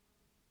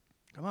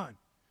 Come on.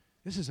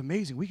 This is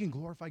amazing. We can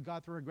glorify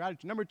God through our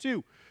gratitude. Number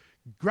 2,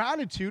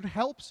 gratitude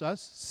helps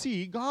us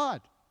see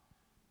God.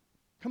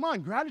 Come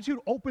on, gratitude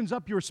opens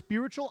up your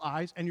spiritual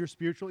eyes and your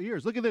spiritual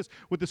ears. Look at this,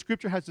 what the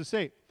scripture has to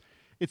say.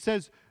 It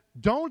says,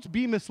 don't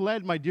be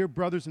misled, my dear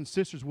brothers and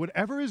sisters.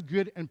 Whatever is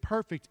good and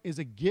perfect is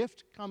a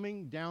gift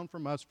coming down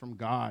from us, from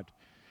God,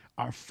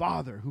 our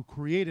Father, who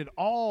created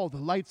all the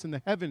lights in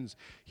the heavens.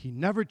 He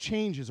never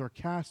changes or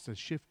casts a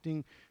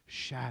shifting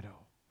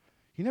shadow.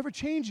 He never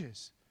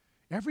changes.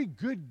 Every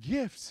good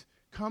gift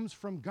comes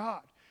from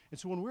God. And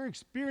so when we're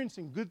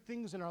experiencing good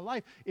things in our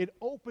life, it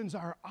opens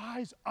our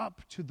eyes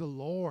up to the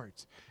Lord.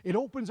 It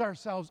opens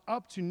ourselves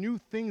up to new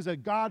things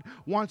that God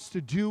wants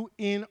to do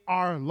in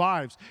our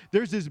lives.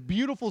 There's this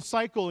beautiful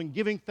cycle in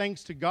giving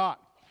thanks to God.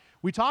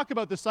 We talk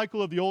about the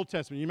cycle of the Old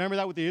Testament. You remember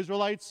that with the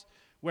Israelites,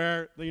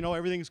 where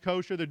everything's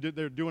kosher,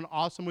 they're doing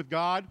awesome with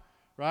God,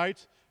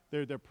 right?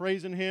 They're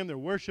praising Him, they're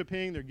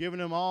worshiping, they're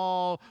giving Him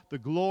all the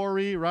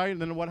glory, right?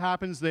 And then what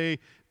happens? They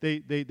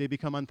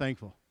become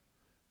unthankful.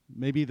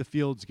 Maybe the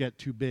fields get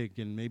too big,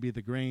 and maybe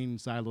the grain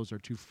silos are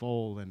too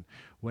full, and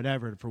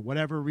whatever. For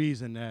whatever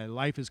reason,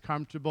 life is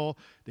comfortable.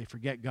 They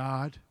forget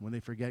God. When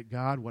they forget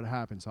God, what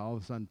happens? All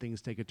of a sudden, things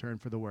take a turn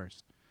for the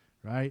worse,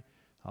 right?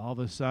 All of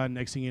a sudden,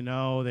 next thing you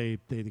know, they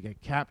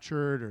get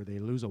captured, or they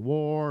lose a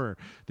war, or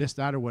this,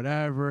 that, or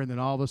whatever, and then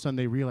all of a sudden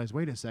they realize,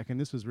 wait a second,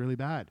 this was really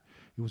bad.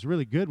 It was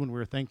really good when we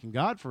were thanking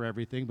God for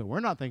everything, but we're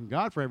not thanking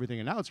God for everything,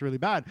 and now it's really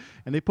bad.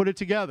 And they put it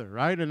together,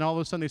 right? And all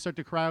of a sudden they start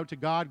to cry out to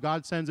God.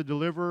 God sends a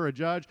deliverer, a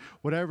judge,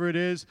 whatever it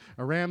is,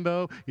 a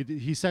Rambo.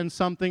 He sends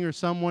something or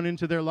someone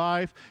into their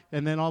life,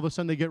 and then all of a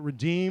sudden they get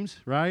redeemed,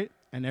 right?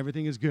 And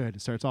everything is good.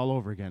 It starts all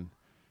over again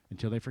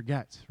until they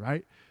forget,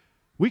 right?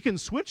 We can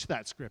switch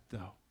that script,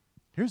 though.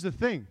 Here's the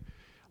thing.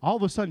 All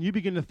of a sudden, you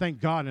begin to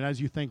thank God, and as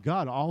you thank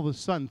God, all of a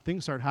sudden,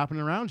 things start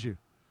happening around you.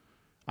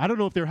 I don't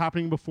know if they're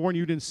happening before and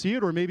you didn't see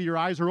it, or maybe your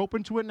eyes are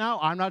open to it now.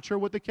 I'm not sure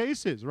what the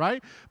case is,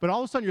 right? But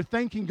all of a sudden, you're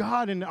thanking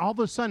God, and all of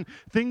a sudden,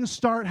 things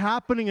start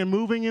happening and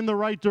moving in the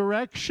right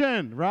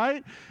direction,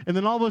 right? And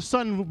then all of a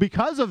sudden,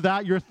 because of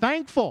that, you're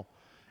thankful.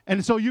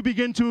 And so you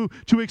begin to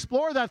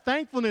explore that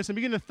thankfulness and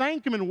begin to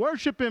thank Him and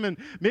worship Him. And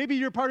maybe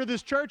you're part of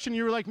this church and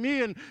you were like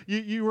me and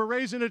you were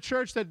raised in a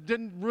church that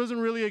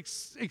wasn't really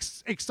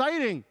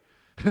exciting.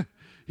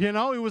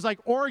 It was like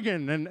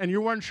organ, and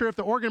you weren't sure if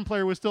the organ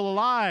player was still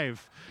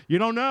alive. You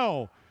don't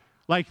know.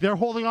 Like, they're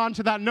holding on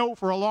to that note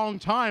for a long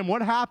time.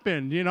 What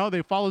happened?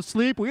 They fall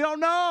asleep. We don't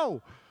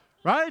know,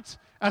 right?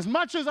 As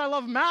much as I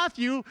love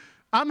Matthew,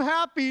 I'm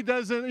happy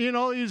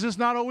he's just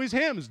not always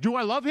hymns. Do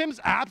I love hymns?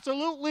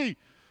 Absolutely.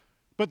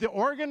 But the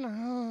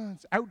organ,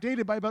 it's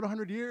outdated by about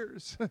 100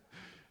 years,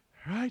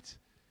 right?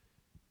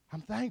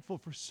 I'm thankful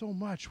for so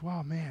much.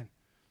 Wow, man.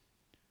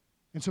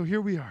 And so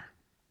here we are.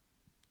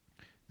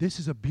 This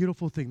is a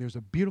beautiful thing. There's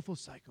a beautiful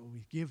cycle.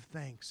 We give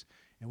thanks,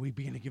 and we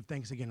begin to give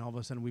thanks again. All of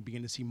a sudden, we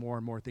begin to see more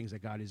and more things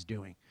that God is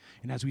doing.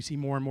 And as we see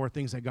more and more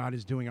things that God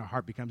is doing, our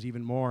heart becomes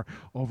even more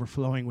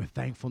overflowing with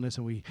thankfulness,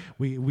 and we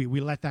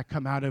let that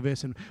come out of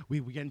us, and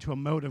we get into a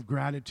mode of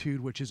gratitude,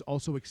 which is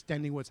also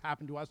extending what's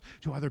happened to us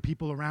to other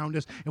people around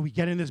us, and we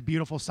get in this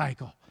beautiful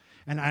cycle.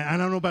 And I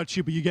don't know about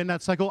you, but you get in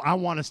that cycle, I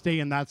want to stay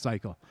in that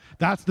cycle.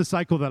 That's the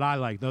cycle that I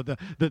like.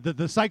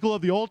 The cycle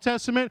of the Old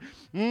Testament,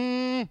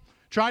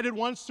 tried it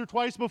once or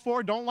twice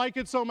before, don't like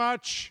it so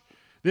much.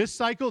 This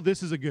cycle,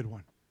 this is a good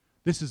one.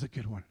 This is a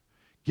good one.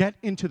 Get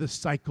into the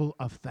cycle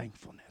of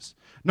thankfulness.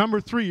 Number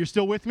 3, you're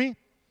still with me?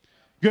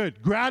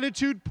 Good.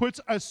 Gratitude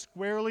puts us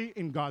squarely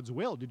in God's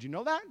will. Did you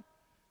know that?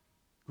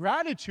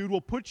 Gratitude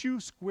will put you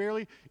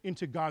squarely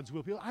into God's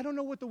will. People, I don't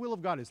know what the will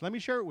of God is. Let me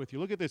share it with you.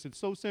 Look at this. It's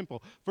so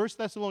simple. 1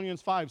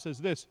 Thessalonians 5 says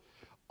this: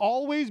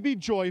 always be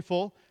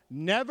joyful,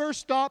 never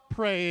stop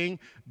praying,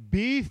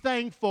 be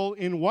thankful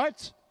in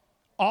what?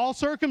 All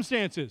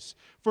circumstances.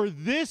 For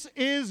this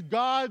is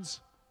God's,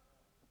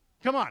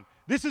 come on,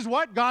 this is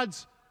what?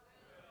 God's,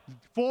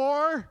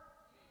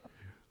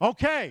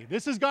 okay,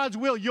 this is God's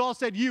will. You all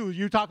said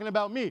you're talking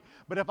about me.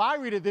 But if I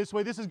read it this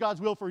way, this is God's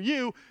will for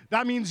you,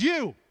 that means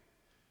you.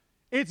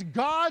 It's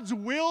God's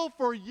will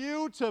for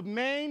you to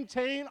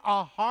maintain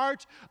a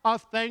heart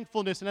of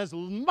thankfulness. And as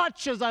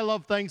much as I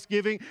love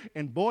Thanksgiving,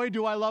 and boy,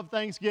 do I love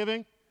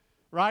Thanksgiving,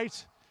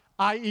 right?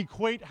 I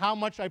equate how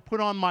much I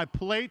put on my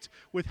plate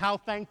with how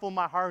thankful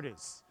my heart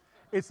is.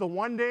 It's the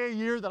one day a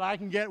year that I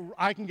can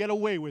get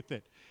away with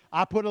it.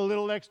 I put a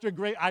little extra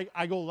gravy.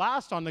 I go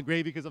last on the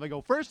gravy because if I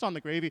go first on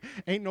the gravy,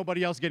 ain't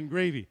nobody else getting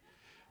gravy.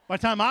 By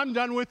the time I'm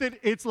done with it,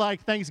 it's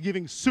like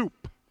Thanksgiving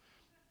soup.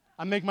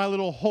 I make my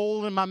little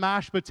hole in my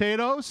mashed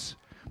potatoes.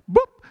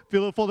 Boop,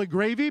 fill it full of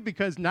gravy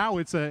because now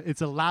it's a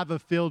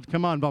lava-filled,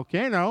 come on,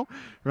 volcano,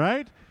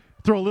 right?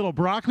 Throw a little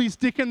broccoli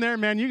stick in there,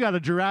 man, you got a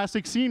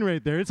Jurassic scene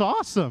right there. It's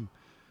awesome.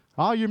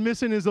 All you're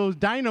missing is those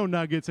dino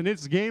nuggets, and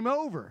it's game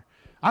over.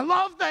 I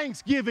love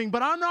Thanksgiving,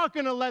 but I'm not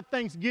going to let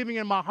Thanksgiving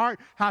in my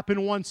heart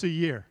happen once a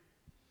year.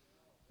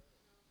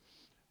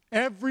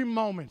 Every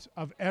moment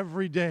of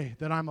every day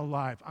that I'm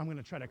alive, I'm going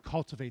to try to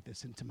cultivate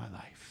this into my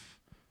life.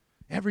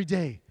 Every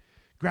day,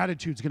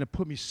 gratitude's going to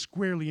put me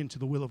squarely into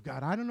the will of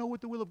God. I don't know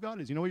what the will of God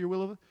is. You know what your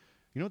will is?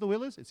 You know what the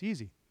will is? It's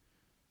easy.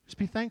 Just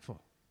be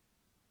thankful.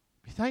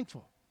 Be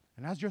thankful.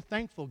 And as you're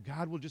thankful,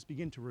 God will just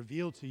begin to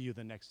reveal to you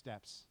the next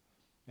steps.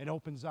 It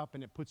opens up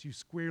and it puts you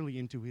squarely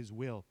into his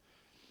will.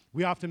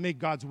 We often make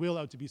God's will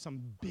out to be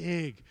some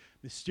big,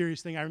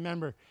 mysterious thing. I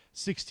remember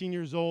 16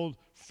 years old,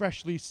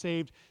 freshly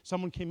saved.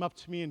 Someone came up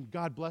to me and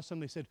God bless them.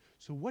 They said,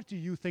 so what do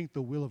you think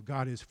the will of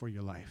God is for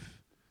your life?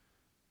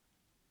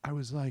 I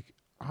was like,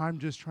 I'm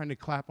just trying to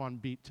clap on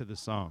beat to the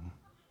song.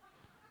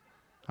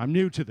 I'm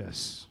new to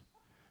this.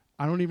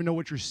 I don't even know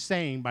what you're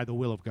saying by the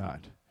will of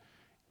God.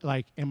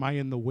 Like, am I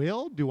in the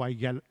will? Do I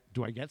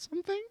get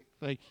something?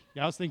 Like,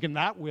 yeah, I was thinking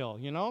that will,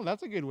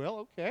 that's a good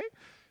will, okay.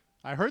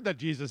 I heard that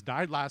Jesus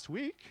died last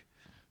week,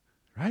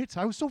 right?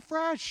 I was so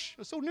fresh.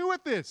 I was so new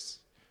at this,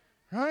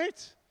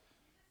 right?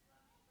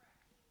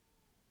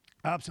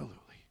 Absolutely.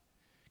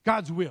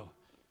 God's will.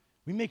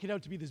 We make it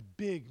out to be this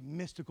big,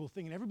 mystical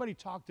thing. And everybody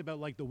talked about,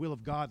 like, the will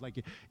of God,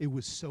 like it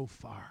was so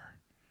far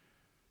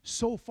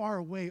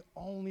away,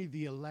 only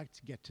the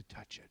elect get to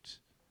touch it.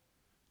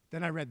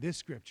 Then I read this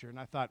scripture, and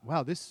I thought,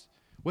 wow,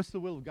 what's the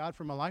will of God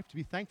for my life? To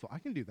be thankful. I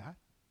can do that.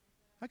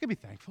 I can be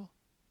thankful.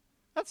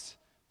 That's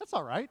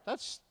all right.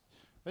 That's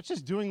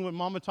just doing what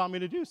Mama taught me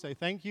to do. Say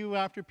thank you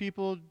after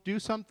people do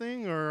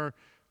something or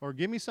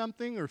give me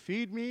something or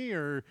feed me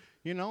or,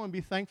 and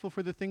be thankful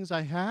for the things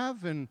I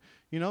have. And,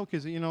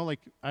 because, like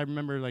I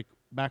remember like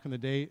back in the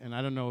day, and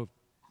I don't know,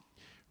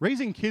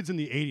 raising kids in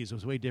the 80s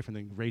was way different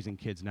than raising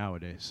kids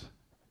nowadays.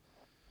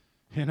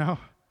 I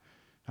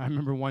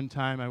remember one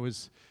time I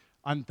was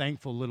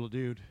unthankful little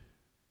dude.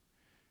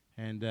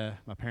 And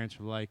my parents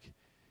were like,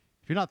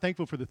 if you're not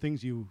thankful for the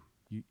things you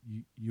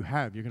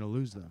have, you're going to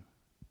lose them.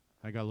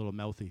 I got a little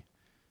mouthy.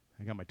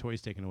 I got my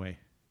toys taken away.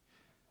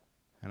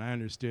 And I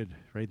understood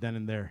right then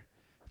and there,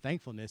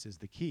 thankfulness is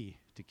the key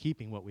to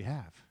keeping what we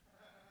have.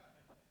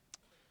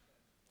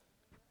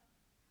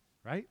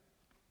 Right?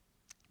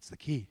 It's the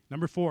key.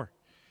 Number 4,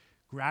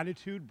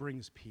 gratitude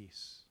brings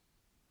peace.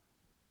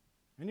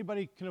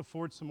 Anybody can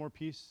afford some more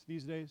peace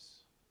these days?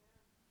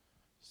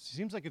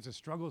 Seems like it's a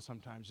struggle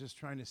sometimes, just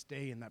trying to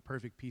stay in that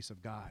perfect peace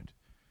of God.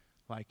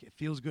 Like, it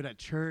feels good at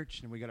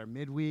church, and we got our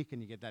midweek,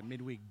 and you get that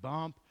midweek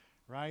bump,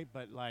 right?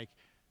 But, like,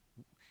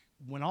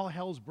 when all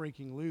hell's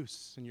breaking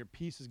loose and your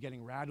peace is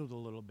getting rattled a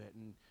little bit,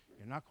 and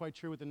you're not quite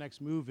sure what the next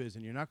move is,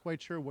 and you're not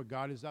quite sure what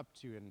God is up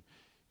to, and,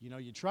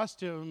 you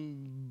trust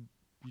him,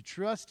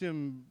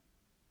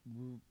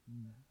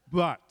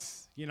 but,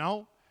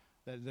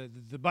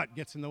 the but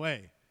gets in the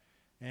way.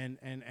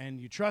 And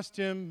you trust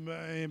him,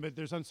 but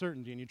there's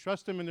uncertainty. And you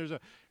trust him, and there's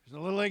a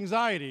little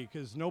anxiety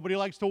because nobody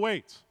likes to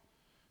wait.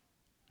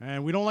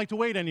 And we don't like to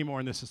wait anymore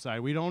in this society.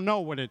 We don't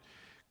know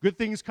good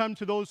things come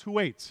to those who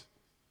wait.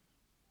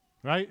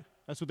 Right?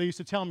 That's what they used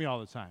to tell me all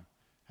the time.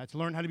 Had to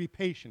learn how to be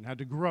patient, had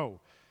to grow.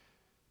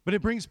 But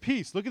it brings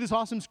peace. Look at this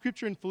awesome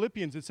scripture in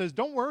Philippians. It says,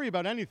 don't worry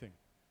about anything.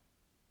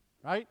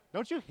 Right?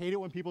 Don't you hate it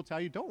when people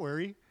tell you, don't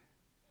worry?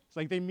 It's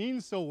like they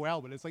mean so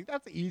well, but it's like,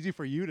 that's easy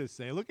for you to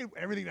say. Look at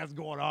everything that's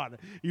going on.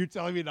 You're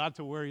telling me not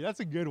to worry. That's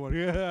a good one.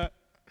 Yeah.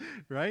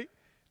 Right?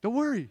 Don't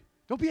worry.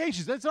 Don't be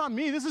anxious. That's not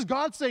me. This is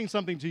God saying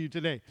something to you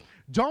today.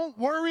 Don't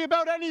worry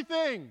about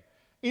anything.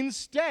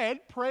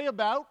 Instead, pray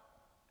about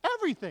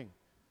everything.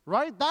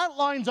 Right? That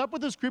lines up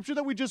with the scripture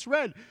that we just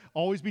read.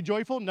 Always be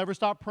joyful, never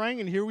stop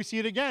praying, and here we see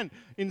it again.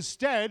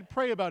 Instead,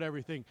 pray about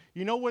everything.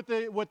 You know what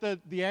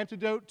the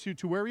antidote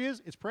to worry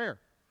is? It's prayer.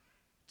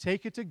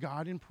 Take it to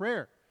God in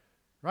prayer.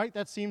 Right?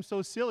 That seems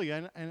so silly.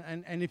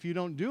 And if you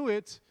don't do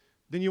it,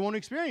 then you won't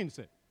experience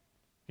it.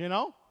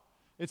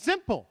 It's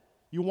simple.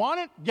 You want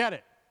it, get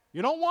it.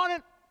 You don't want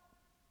it,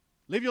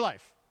 live your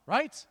life.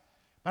 Right?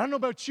 I don't know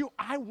about you.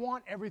 I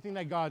want everything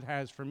that God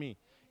has for me,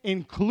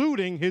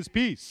 including his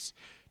peace.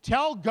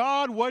 Tell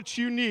God what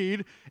you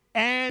need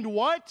and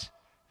what?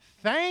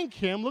 Thank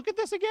him. Look at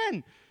this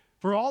again.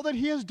 For all that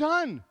he has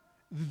done.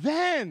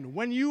 Then,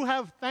 when you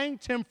have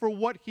thanked him for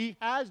what he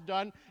has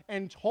done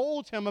and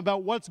told him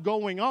about what's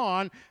going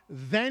on,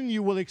 then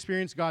you will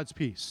experience God's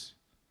peace.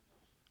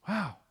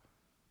 Wow.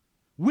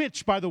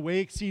 Which, by the way,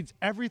 exceeds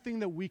everything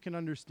that we can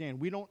understand.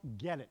 We don't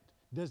get it.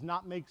 Does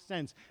not make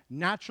sense.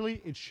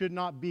 Naturally, it should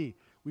not be.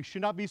 We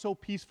should not be so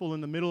peaceful in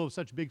the middle of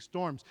such big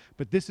storms.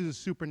 But this is a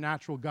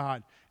supernatural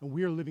God, and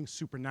we are living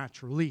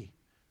supernaturally,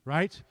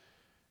 right?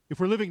 If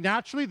we're living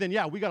naturally, then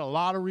yeah, we got a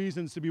lot of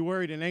reasons to be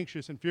worried and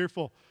anxious and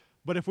fearful.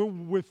 But if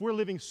we're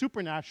living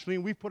supernaturally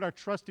and we put our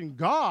trust in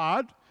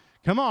God,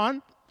 come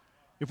on,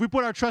 if we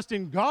put our trust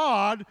in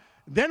God,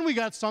 then we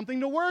got something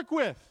to work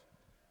with.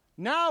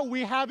 Now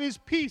we have his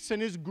peace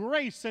and his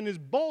grace and his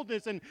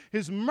boldness and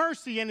his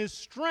mercy and his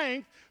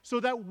strength so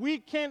that we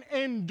can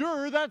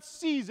endure that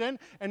season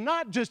and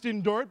not just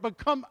endure it, but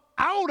come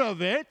out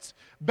of it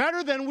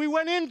better than we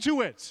went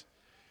into it.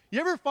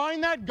 You ever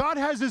find that? God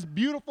has this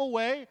beautiful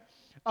way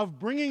of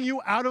bringing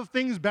you out of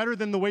things better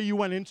than the way you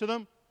went into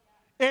them.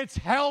 It's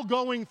hell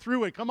going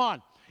through it. Come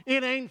on.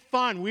 It ain't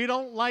fun. We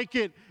don't like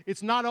it.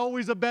 It's not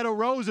always a bed of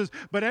roses.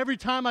 But every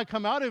time I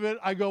come out of it,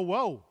 I go,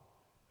 whoa,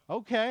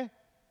 okay,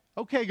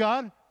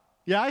 God.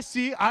 Yeah, I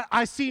see.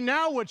 I see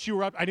now what you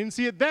were up. I didn't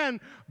see it then,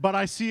 but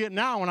I see it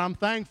now, and I'm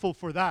thankful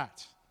for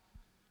that.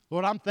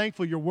 Lord, I'm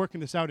thankful you're working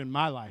this out in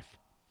my life.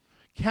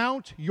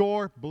 Count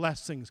your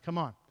blessings. Come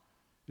on.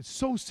 It's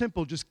so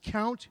simple. Just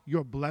count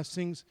your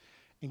blessings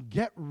and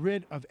get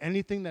rid of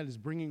anything that is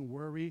bringing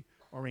worry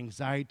or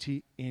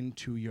anxiety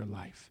into your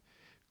life.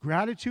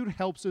 Gratitude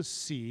helps us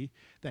see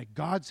that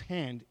God's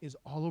hand is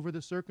all over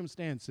the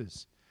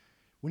circumstances.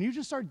 When you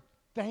just start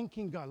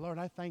thanking God, Lord,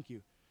 I thank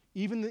you.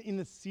 Even in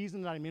the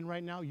season that I'm in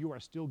right now, you are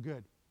still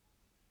good.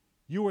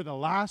 You are the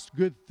last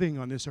good thing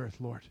on this earth,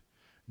 Lord.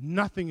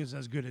 Nothing is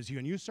as good as you.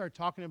 And you start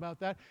talking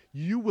about that,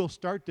 you will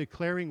start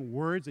declaring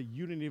words that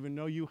you didn't even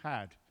know you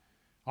had.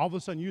 All of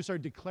a sudden, you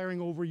start declaring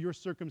over your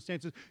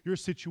circumstances, your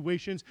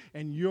situations,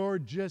 and you're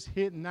just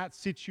hitting that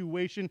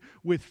situation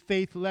with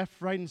faith left,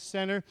 right, and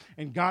center,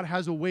 and God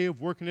has a way of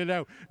working it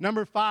out.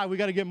 Number 5, we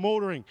got to get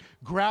motoring.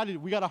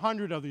 Gratitude. We got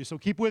 100 of these, so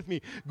keep with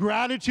me.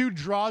 Gratitude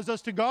draws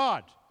us to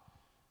God.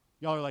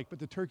 Y'all are like, but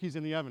the turkey's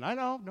in the oven. I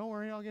know. Don't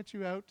worry. I'll get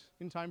you out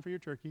in time for your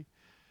turkey.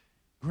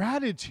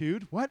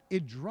 Gratitude, what?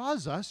 It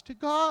draws us to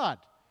God.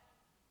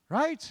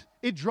 Right?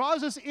 It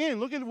draws us in.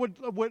 Look at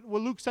what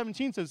Luke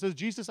 17 says. It says,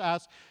 Jesus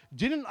asked,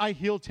 didn't I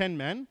heal 10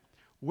 men?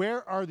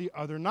 Where are the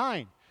other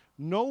 9?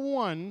 No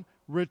one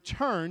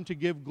returned to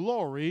give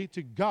glory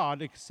to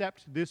God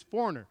except this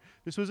foreigner.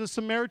 This was a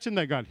Samaritan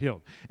that got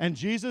healed. And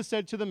Jesus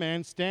said to the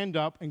man, stand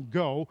up and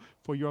go,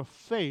 for your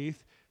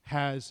faith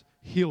has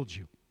healed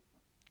you.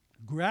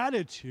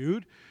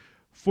 Gratitude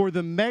for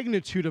the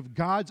magnitude of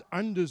God's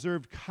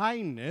undeserved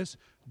kindness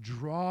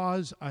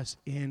draws us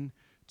in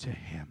to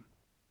him.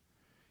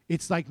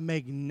 It's like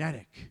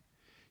magnetic.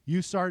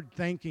 You start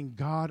thanking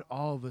God,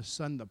 all of a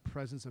sudden the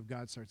presence of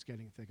God starts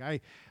getting thick.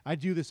 I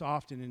do this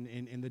often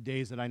in the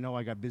days that I know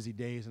I got busy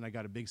days and I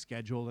got a big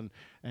schedule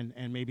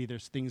and maybe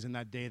there's things in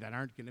that day that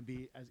aren't going to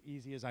be as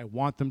easy as I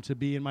want them to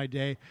be in my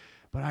day.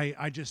 But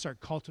I just start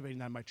cultivating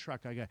that in my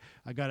truck.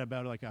 I got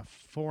about like a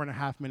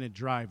 4.5 minute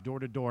drive door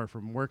to door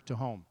from work to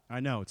home. I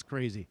know, it's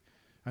crazy.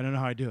 I don't know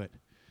how I do it.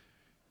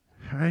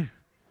 All right?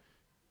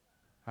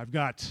 I've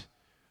got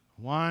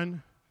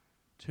 1,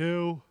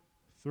 2,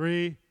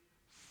 3,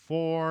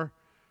 4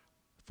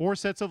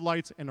 sets of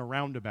lights and a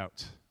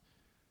roundabout.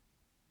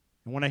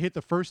 And when I hit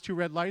the first 2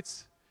 red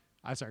lights,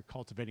 I start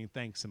cultivating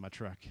thanks in my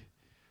truck.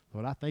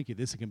 Lord, I thank you.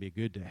 This is going to be a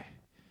good day.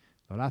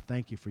 Lord, I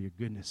thank you for your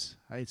goodness.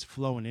 It's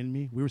flowing in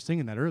me. We were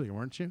singing that earlier,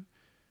 weren't you?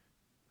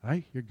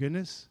 Right? Your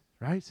goodness,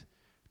 right?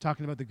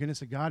 Talking about the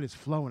goodness of God is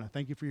flowing. I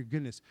thank you for your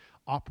goodness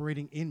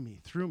operating in me,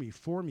 through me,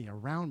 for me,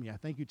 around me. I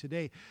thank you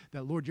today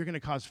that, Lord, you're going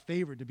to cause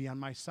favor to be on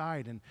my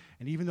side. And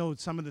even though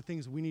some of the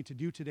things we need to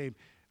do today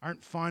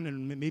aren't fun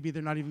and maybe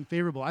they're not even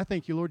favorable, I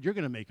thank you, Lord, you're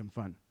going to make them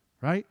fun,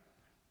 right?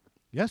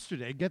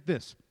 Yesterday, get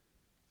this.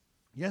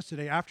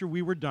 Yesterday, after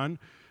we were done,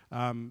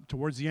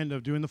 towards the end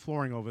of doing the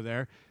flooring over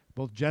there,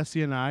 both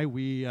Jesse and I,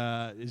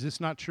 is this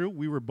not true?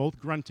 We were both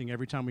grunting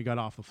every time we got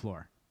off the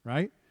floor,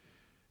 right?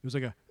 It was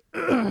like a...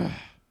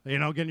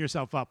 getting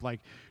yourself up, like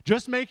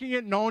just making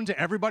it known to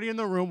everybody in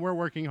the room we're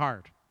working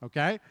hard,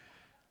 okay?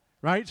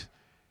 Right?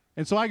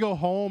 And so I go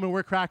home and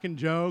we're cracking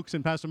jokes,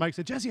 and Pastor Mike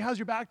said, Jesse, how's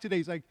your back today?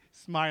 He's like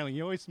smiling.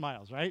 He always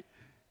smiles, right?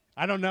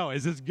 I don't know.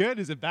 Is this good?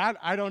 Is it bad?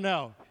 I don't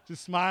know.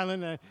 Just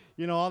smiling,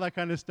 all that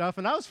kind of stuff.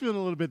 And I was feeling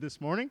a little bit this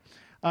morning.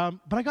 But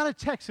I got a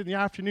text in the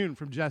afternoon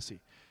from Jesse.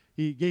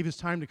 He gave his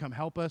time to come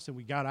help us, and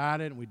we got at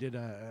it, and we did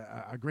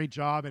a great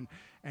job.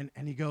 And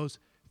he goes,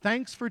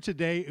 thanks for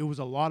today. It was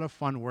a lot of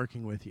fun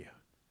working with you.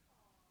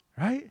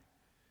 Right?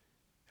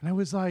 And I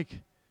was like,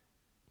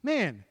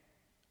 man,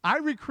 I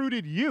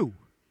recruited you,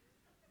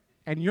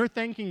 and you're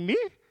thanking me?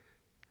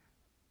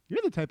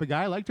 You're the type of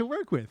guy I like to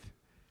work with,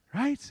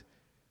 right?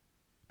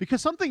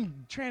 Because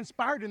something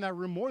transpired in that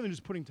room more than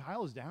just putting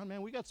tiles down,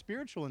 man. We got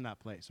spiritual in that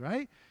place,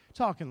 right?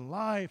 Talking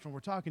life, and we're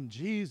talking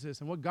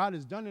Jesus and what God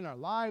has done in our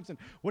lives and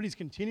what he's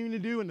continuing to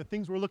do and the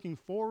things we're looking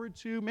forward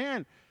to.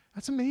 Man,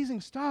 that's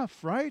amazing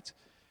stuff, right?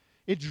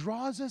 It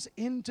draws us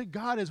into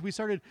God as we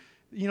started.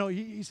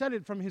 He said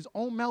it from his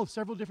own mouth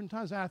several different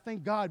times. I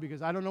thank God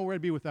because I don't know where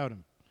I'd be without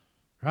him,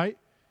 right?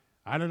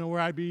 I don't know where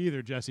I'd be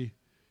either, Jesse.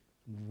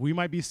 We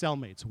might be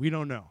cellmates. We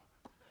don't know.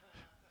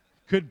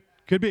 Could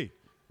be.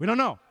 We don't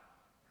know,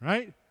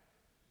 right?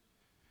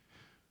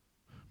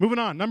 Moving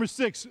on. Number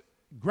 6,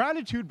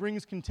 gratitude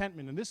brings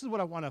contentment. And this is what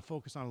I want to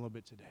focus on a little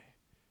bit today.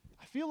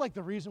 I feel like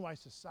the reason why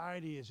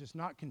society is just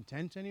not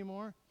content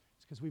anymore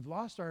is because we've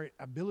lost our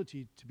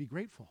ability to be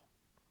grateful.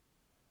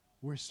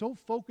 We're so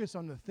focused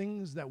on the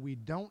things that we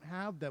don't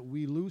have that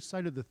we lose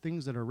sight of the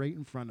things that are right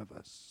in front of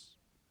us.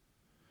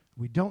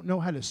 We don't know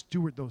how to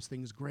steward those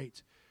things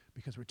great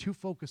because we're too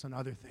focused on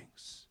other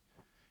things.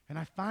 And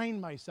I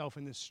find myself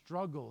in this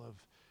struggle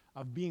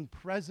of being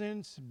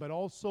present, but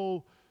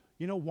also,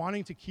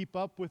 wanting to keep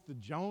up with the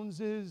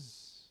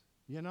Joneses.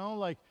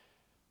 Like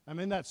I'm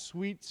in that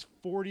sweet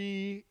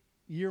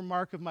 40-year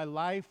mark of my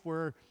life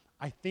where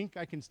I think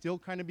I can still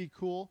kind of be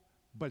cool,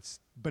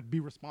 but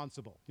be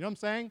responsible. You know what I'm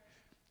saying?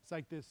 It's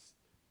like this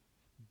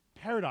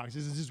paradox.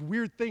 This is this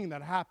weird thing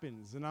that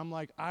happens. And I'm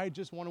like, I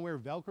just want to wear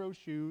Velcro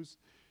shoes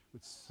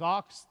with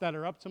socks that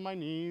are up to my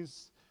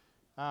knees,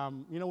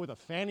 with a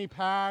fanny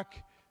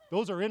pack.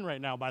 Those are in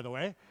right now, by the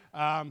way.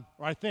 Or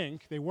I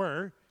think they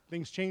were.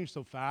 Things change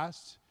so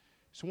fast.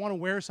 Just want to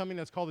wear something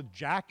that's called a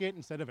jacket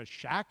instead of a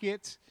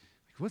shacket.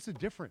 Like, what's the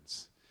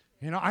difference?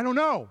 I don't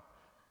know.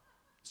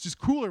 It's just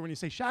cooler when you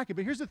say shacket.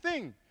 But here's the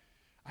thing.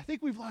 I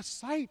think we've lost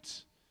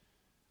sight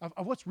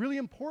of what's really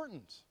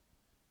important.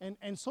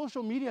 And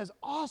social media, as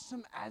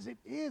awesome as it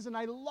is, and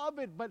I love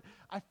it, but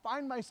I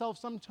find myself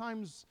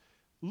sometimes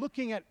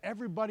looking at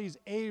everybody's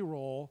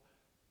A-roll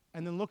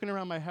and then looking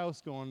around my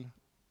house going,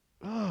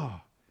 oh,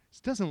 this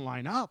doesn't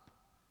line up.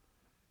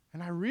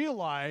 And I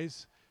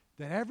realize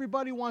that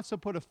everybody wants to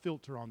put a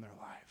filter on their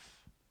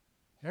life.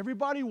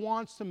 Everybody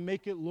wants to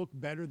make it look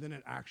better than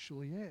it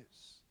actually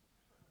is,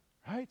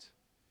 right?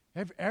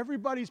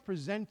 Everybody's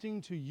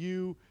presenting to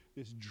you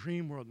this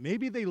dream world.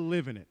 Maybe they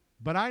live in it.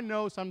 But I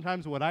know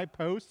sometimes what I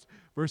post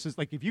versus,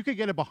 like, if you could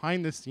get a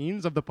behind the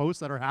scenes of the posts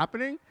that are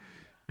happening,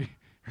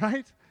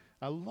 right?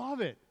 I love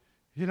it.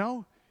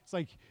 It's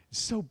like, it's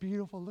so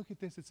beautiful. Look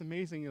at this. It's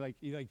amazing. Like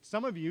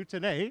some of you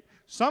today,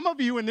 some of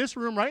you in this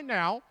room right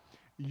now,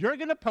 you're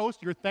going to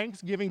post your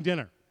Thanksgiving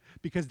dinner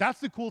because that's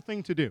the cool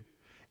thing to do.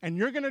 And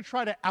you're going to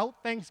try to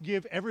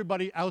out-Thanksgive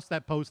everybody else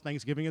that posts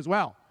Thanksgiving as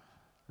well,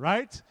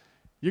 right?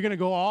 You're going to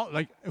go all,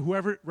 like,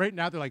 whoever, right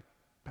now, they're like,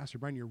 Pastor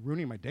Brian, you're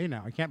ruining my day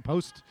now. I can't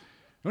post.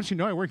 Don't you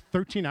know I worked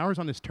 13 hours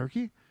on this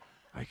turkey?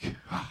 Like,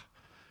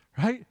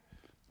 right?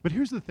 But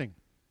here's the thing.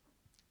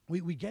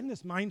 We get in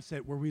this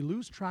mindset where we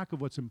lose track of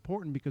what's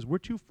important because we're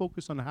too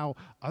focused on how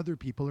other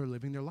people are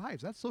living their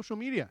lives. That's social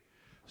media.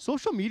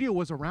 Social media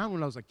was around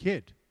when I was a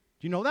kid.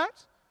 Do you know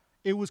that?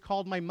 It was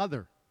called my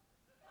mother.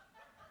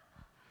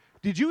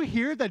 Did you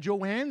hear that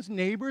Joanne's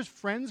neighbor's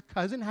friend's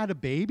cousin had a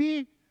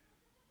baby?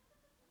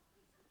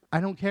 I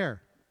don't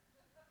care.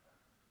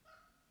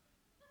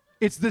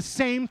 It's the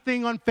same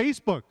thing on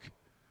Facebook.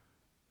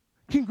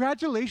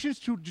 Congratulations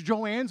to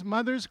Joanne's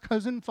mother's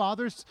cousin,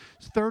 father's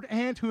third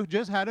aunt who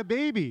just had a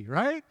baby,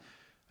 right?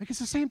 Like, it's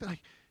the same, like,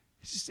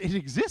 it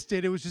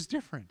existed, it was just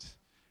different,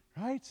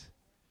 right?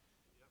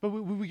 But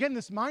we get in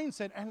this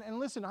mindset, and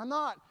listen, I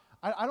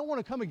don't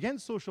want to come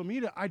against social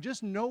media. I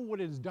just know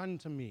what it's done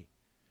to me.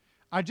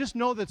 I just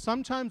know that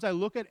sometimes I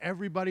look at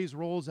everybody's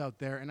roles out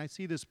there, and I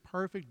see this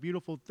perfect,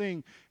 beautiful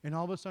thing, and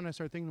all of a sudden I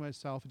start thinking to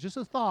myself, just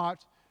a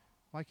thought,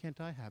 why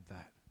can't I have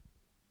that?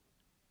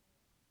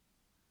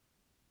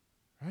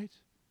 Right?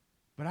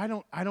 But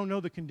I don't know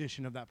the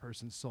condition of that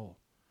person's soul.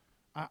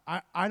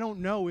 I don't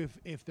know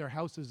if their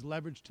house is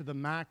leveraged to the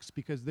max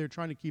because they're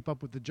trying to keep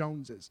up with the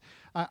Joneses.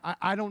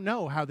 I don't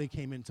know how they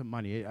came into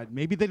money.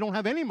 Maybe they don't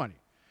have any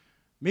money.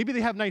 Maybe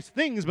they have nice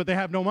things, but they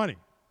have no money.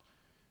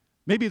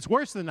 Maybe it's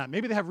worse than that.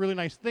 Maybe they have really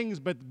nice things,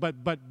 but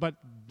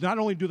not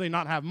only do they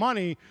not have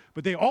money,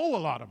 but they owe a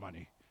lot of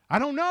money. I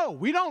don't know.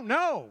 We don't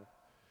know.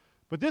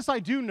 But this I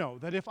do know,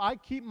 that if I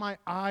keep my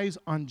eyes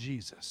on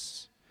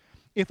Jesus,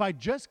 if I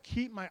just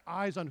keep my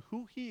eyes on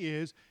who he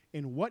is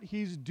and what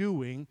he's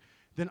doing,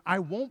 then I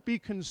won't be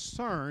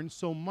concerned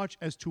so much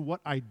as to what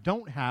I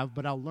don't have,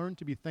 but I'll learn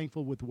to be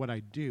thankful with what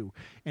I do.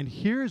 And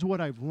here's what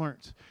I've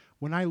learned.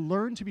 When I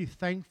learn to be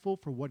thankful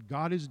for what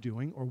God is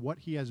doing or what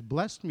he has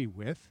blessed me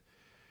with,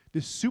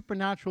 this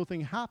supernatural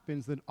thing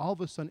happens, then all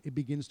of a sudden it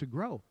begins to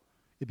grow.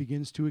 It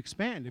begins to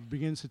expand. It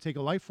begins to take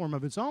a life form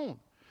of its own.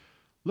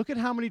 Look at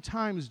how many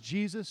times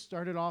Jesus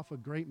started off a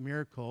great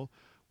miracle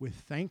with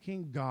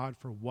thanking God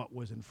for what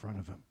was in front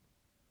of him.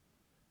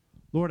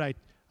 Lord, I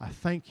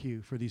thank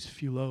you for these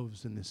few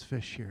loaves and this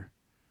fish here.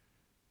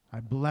 I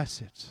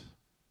bless it.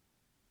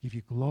 Give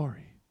you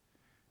glory.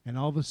 And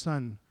all of a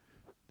sudden,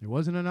 there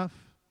wasn't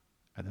enough,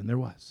 and then there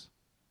was.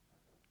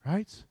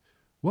 Right?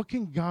 What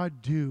can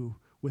God do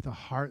with a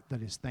heart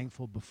that is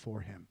thankful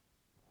before him?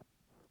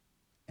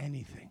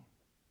 Anything.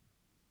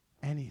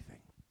 Anything.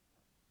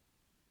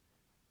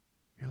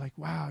 You're like,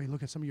 wow, you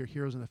look at some of your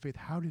heroes in the faith.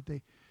 How did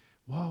they?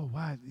 Whoa,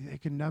 wow, they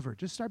can never.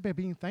 Just start by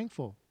being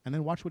thankful and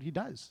then watch what he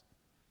does.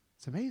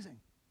 It's amazing.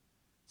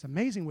 It's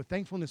amazing what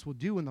thankfulness will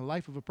do in the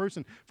life of a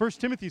person. 1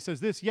 Timothy says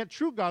this, yet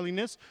true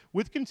godliness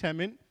with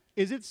contentment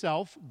is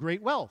itself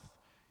great wealth.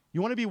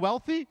 You want to be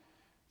wealthy?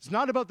 It's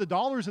not about the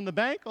dollars in the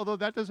bank, although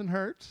that doesn't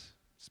hurt.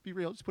 Let's be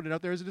real. Just put it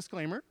out there as a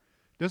disclaimer.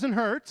 Doesn't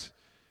hurt.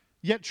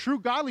 Yet true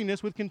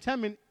godliness with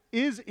contentment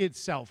is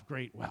itself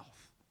great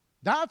wealth.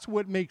 That's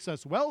what makes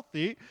us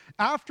wealthy.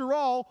 After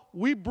all,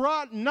 we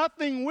brought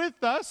nothing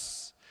with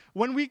us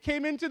when we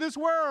came into this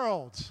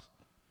world.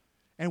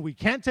 And we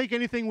can't take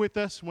anything with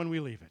us when we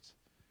leave it.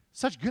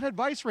 Such good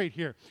advice right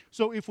here.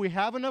 So if we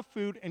have enough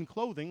food and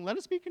clothing, let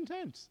us be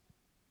content.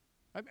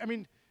 I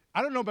mean,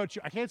 I don't know about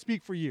you. I can't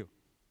speak for you.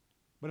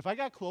 But if I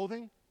got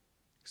clothing,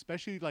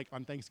 especially like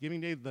on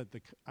Thanksgiving Day,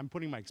 I'm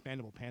putting my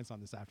expandable pants on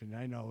this afternoon.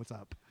 I know what's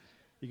up.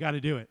 You got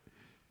to do it,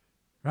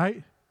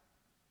 right?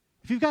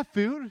 If you've got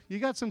food, you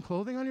got some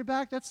clothing on your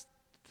back, that's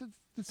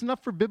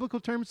enough for biblical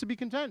terms to be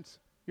content.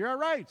 You're all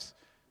right.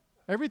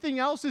 Everything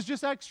else is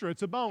just extra.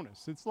 It's a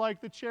bonus. It's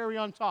like the cherry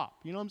on top.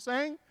 You know what I'm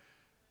saying?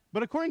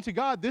 But according to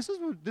God, this is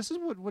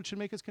what should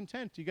make us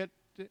content. You get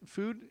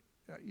food,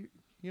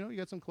 you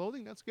got some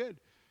clothing, that's good.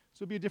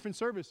 So it'd be a different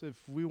service if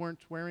we weren't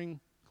wearing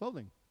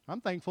clothing.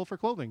 I'm thankful for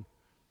clothing.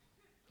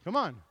 Come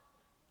on.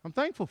 I'm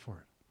thankful for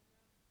it.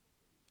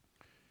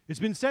 It's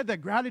been said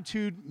that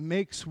gratitude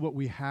makes what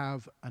we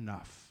have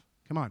enough.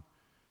 Come on.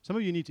 Some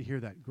of you need to hear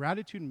that.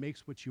 Gratitude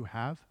makes what you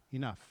have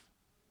enough.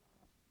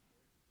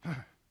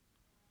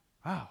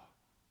 Wow.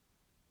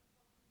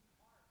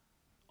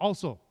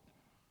 Also,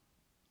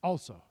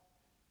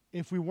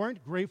 if we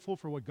weren't grateful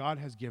for what God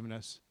has given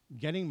us,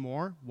 getting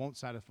more won't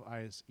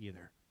satisfy us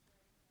either.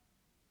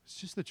 It's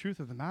just the truth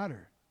of the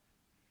matter,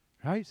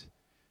 right?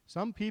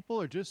 Some people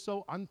are just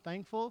so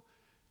unthankful,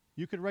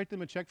 you could write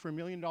them a check for $1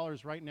 million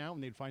right now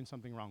and they'd find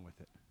something wrong with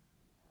it.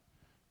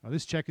 Now,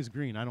 this check is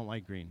green. I don't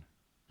like green.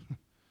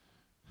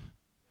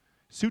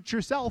 Suit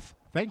yourself.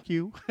 Thank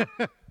you.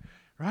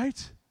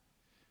 Right?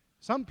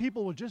 Some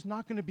people are just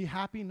not going to be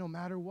happy no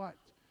matter what.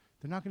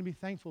 They're not going to be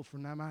thankful for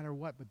no matter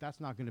what, but that's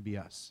not going to be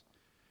us.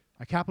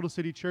 At Capital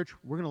City Church,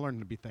 we're going to learn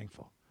to be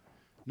thankful.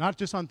 Not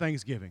just on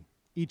Thanksgiving,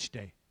 each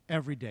day,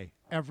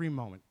 every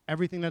moment,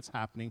 everything that's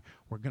happening,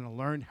 we're going to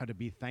learn how to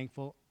be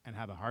thankful and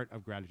have a heart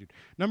of gratitude.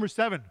 Number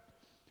 7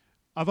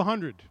 of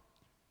 100,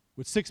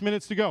 with 6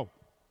 minutes to go.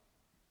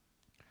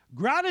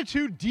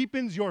 Gratitude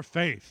deepens your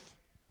faith.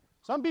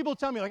 Some people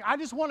tell me, like, I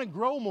just want to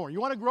grow more.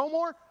 You want to grow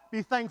more?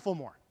 Be thankful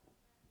more.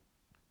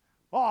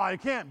 Oh, I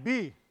can't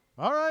be.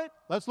 All right,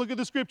 let's look at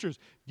the scriptures.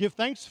 Give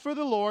thanks for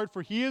the Lord,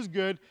 for he is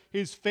good.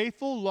 His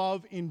faithful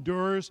love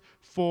endures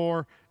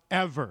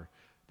forever.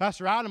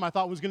 Pastor Adam, I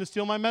thought, was going to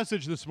steal my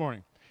message this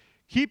morning.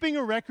 Keeping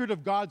a record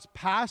of God's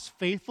past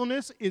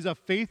faithfulness is a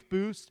faith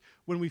boost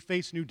when we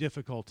face new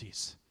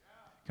difficulties.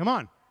 Come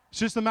on. It's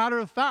just a matter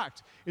of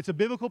fact. It's a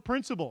biblical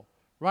principle,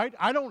 right?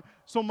 I don't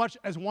so much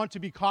as want to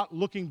be caught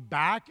looking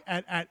back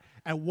at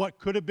what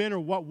could have been or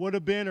what would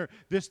have been or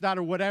this, that,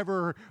 or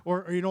whatever,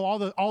 or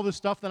all the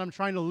stuff that I'm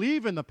trying to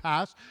leave in the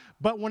past.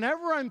 But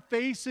whenever I'm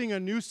facing a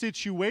new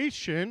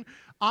situation,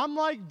 I'm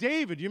like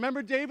David. You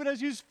remember David as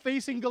he was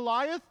facing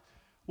Goliath?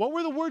 What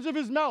were the words of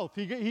his mouth?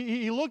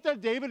 He looked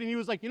at David and he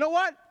was like, you know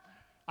what?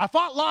 I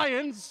fought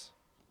lions.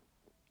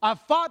 I've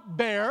fought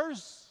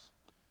bears.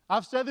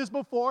 I've said this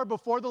before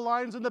the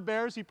lions and the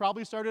bears, he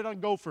probably started on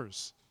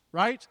gophers,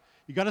 right?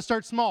 You got to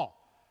start small.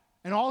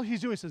 And all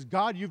he's doing is says,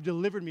 God, you've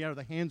delivered me out of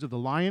the hands of the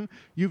lion.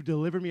 You've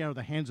delivered me out of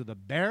the hands of the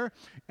bear.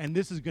 And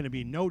this is going to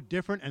be no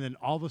different. And then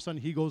all of a sudden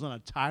he goes on a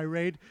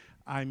tirade.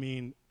 I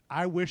mean,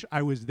 I wish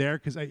I was there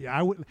because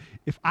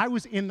if I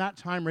was in that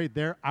time right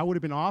there, I would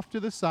have been off to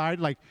the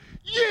side like,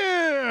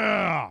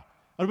 yeah!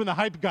 I'd have been the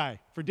hype guy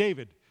for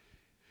David.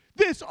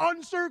 This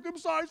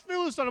uncircumcised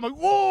Philistine. I'm like,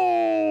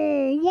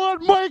 whoa,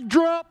 what mic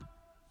drop?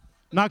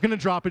 Not going to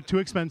drop it, too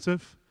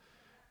expensive.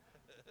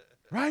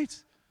 Right?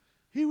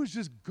 He was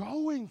just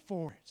going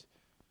for it.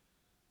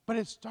 But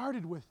it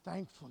started with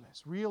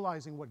thankfulness,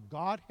 realizing what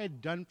God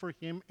had done for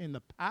him in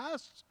the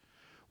past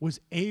was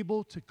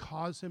able to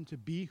cause him to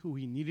be who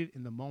he needed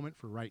in the moment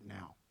for right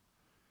now.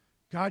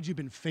 God, you've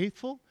been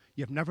faithful.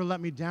 You've never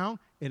let me down.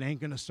 It ain't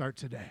going to start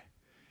today.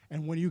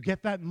 And when you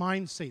get that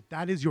mindset,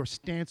 that is your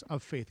stance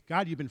of faith.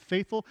 God, you've been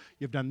faithful.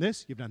 You've done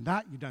this. You've done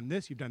that. You've done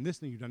this. You've done this.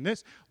 And you've done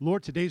this.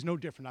 Lord, today's no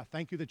different. I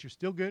thank you that you're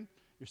still good.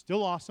 You're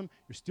still awesome.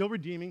 You're still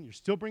redeeming. You're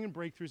still bringing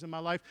breakthroughs in my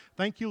life.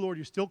 Thank you, Lord.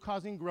 You're still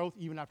causing growth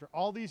even after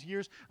all these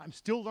years. I'm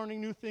still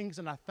learning new things,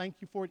 and I thank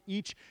you for it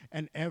each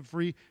and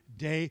every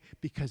day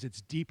because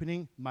it's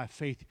deepening my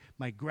faith.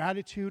 My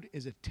gratitude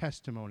is a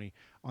testimony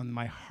on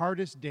my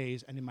hardest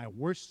days and in my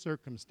worst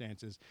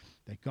circumstances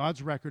that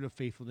God's record of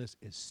faithfulness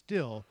is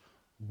still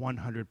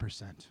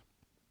 100%.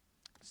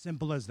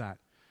 Simple as that.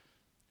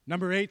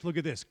 Number 8, look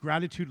at this.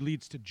 Gratitude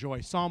leads to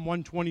joy. Psalm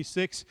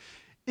 126.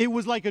 It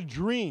was like a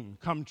dream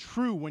come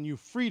true when you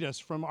freed us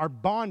from our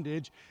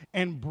bondage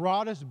and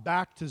brought us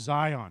back to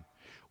Zion.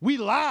 We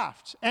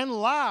laughed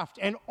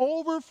and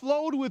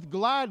overflowed with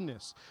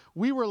gladness.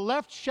 We were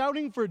left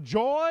shouting for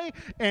joy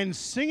and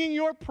singing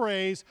your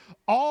praise.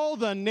 All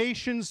the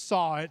nations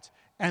saw it,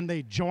 and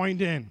they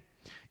joined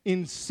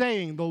in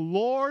saying, the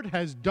Lord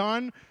has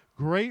done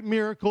great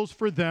miracles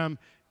for them.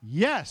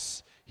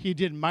 Yes, he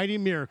did mighty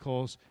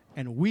miracles,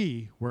 and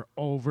we were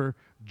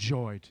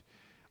overjoyed.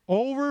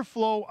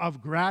 Overflow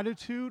of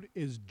gratitude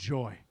is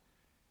joy.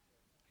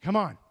 Come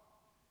on.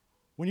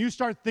 When you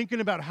start thinking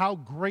about how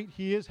great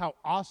he is, how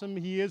awesome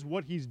he is,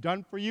 what he's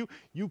done for you,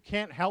 you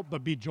can't help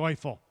but be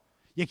joyful.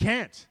 You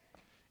can't.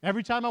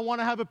 Every time I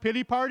want to have a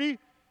pity party,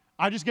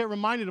 I just get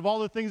reminded of all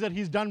the things that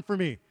he's done for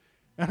me.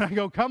 And I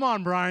go, come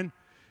on, Brian.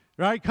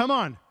 Right? Come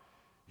on.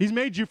 He's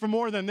made you for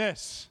more than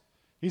this.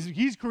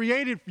 He's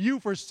created you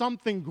for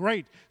something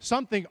great,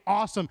 something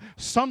awesome,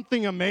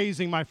 something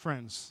amazing, my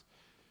friends.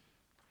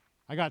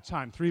 I got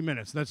time, 3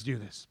 minutes. Let's do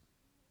this.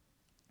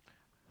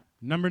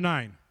 Number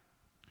 9,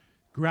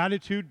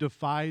 gratitude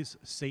defies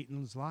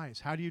Satan's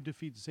lies. How do you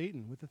defeat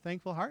Satan? With a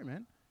thankful heart,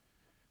 man.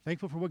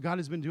 Thankful for what God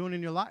has been doing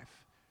in your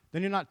life.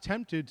 Then you're not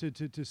tempted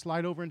to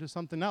slide over into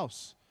something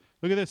else.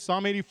 Look at this,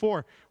 Psalm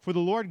 84. For the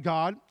Lord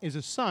God is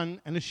a sun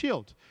and a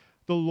shield.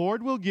 The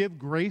Lord will give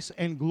grace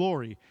and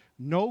glory.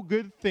 No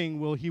good thing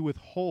will he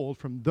withhold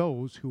from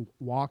those who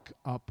walk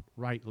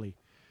uprightly.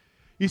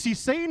 You see,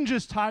 Satan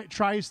just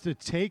tries to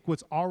take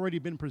what's already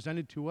been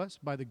presented to us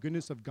by the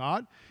goodness of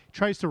God. He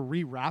tries to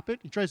rewrap it.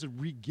 He tries to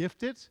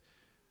regift it,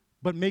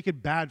 but make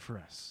it bad for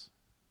us.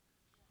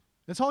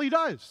 That's all he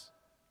does,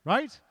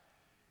 right?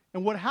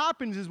 And what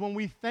happens is when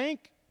we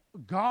thank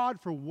God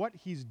for what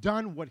he's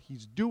done, what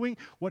he's doing,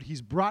 what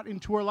he's brought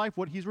into our life,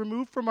 what he's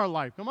removed from our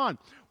life. Come on.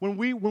 When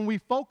we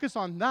focus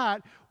on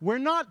that, we're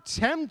not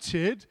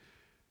tempted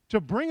to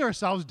bring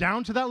ourselves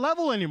down to that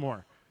level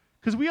anymore.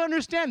 Because we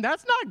understand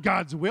that's not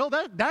God's will.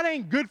 That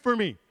ain't good for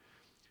me.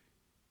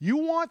 You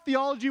want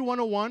Theology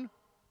 101?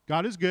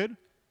 God is good.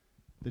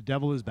 The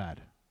devil is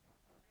bad.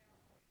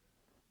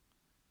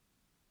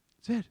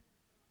 That's it.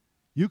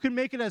 You can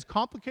make it as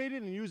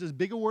complicated and use as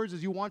big of words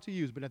as you want to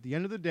use, but at the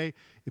end of the day,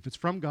 if it's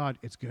from God,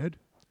 it's good.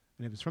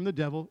 And if it's from the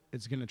devil,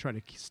 it's going to try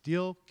to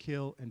steal,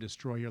 kill, and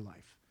destroy your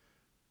life.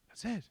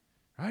 That's it,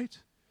 right?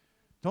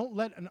 Don't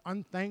let an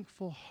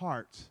unthankful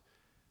heart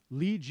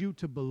lead you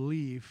to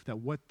believe that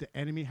what the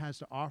enemy has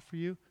to offer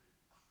you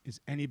is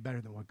any better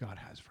than what God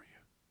has for you.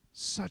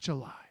 Such a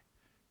lie.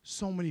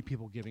 So many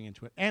people giving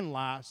into it. And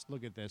last,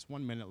 look at this,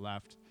 1 minute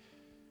left.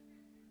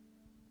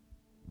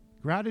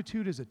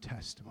 Gratitude is a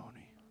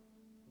testimony.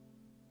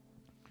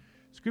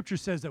 Scripture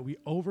says that we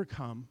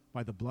overcome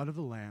by the blood of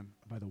the Lamb,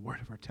 by the word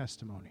of our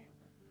testimony.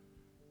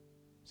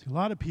 See, a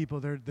lot of people,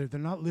 they're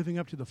not living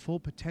up to the full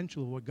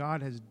potential of what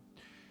God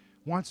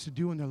wants to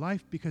do in their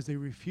life because they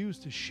refuse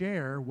to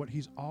share what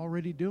he's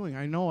already doing.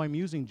 I know I'm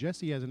using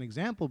Jesse as an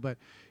example, but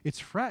it's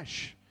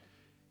fresh.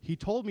 He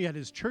told me at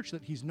his church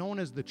that he's known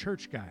as the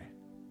church guy.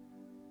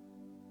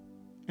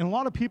 And a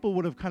lot of people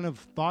would have kind of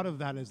thought of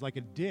that as like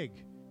a dig.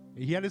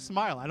 He had a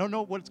smile. I don't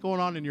know what's going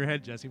on in your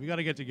head, Jesse. We got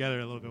to get together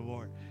a little bit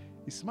more.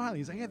 He's smiling.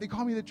 He's like, yeah, they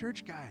call me the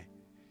church guy.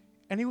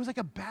 And it was like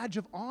a badge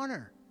of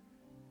honor.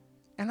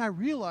 And I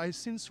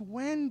realized, since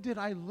when did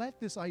I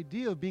let this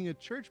idea of being a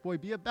church boy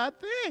be a bad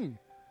thing?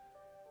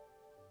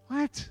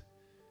 What?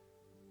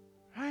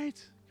 Right?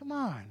 Come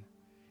on.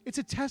 It's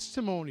a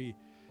testimony.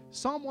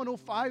 Psalm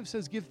 105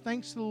 says, give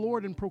thanks to the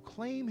Lord and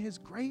proclaim his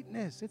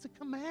greatness. It's a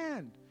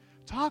command.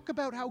 Talk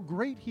about how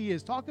great he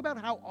is. Talk about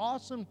how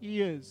awesome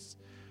he is.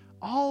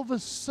 All of a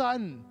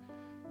sudden,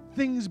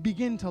 things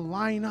begin to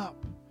line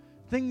up.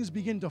 Things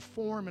begin to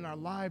form in our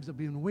lives that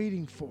we've been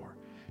waiting for.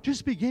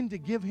 Just begin to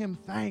give him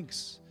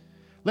thanks.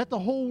 Let the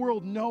whole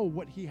world know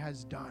what he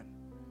has done.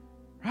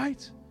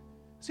 Right?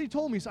 So he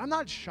told me, so I'm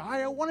not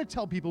shy. I want to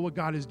tell people what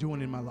God is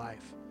doing in my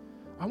life.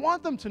 I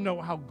want them to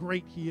know how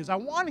great he is. I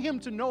want him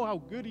to know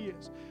how good he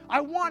is.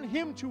 I want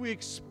him to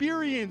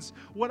experience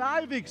what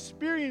I've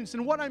experienced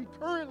and what I'm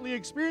currently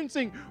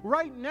experiencing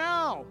right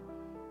now.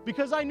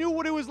 Because I knew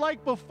what it was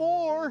like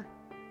before.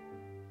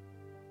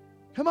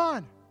 Come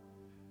on.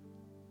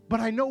 But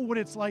I know what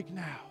it's like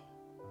now.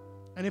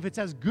 And if it's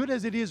as good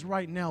as it is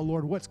right now,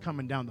 Lord, what's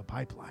coming down the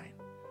pipeline?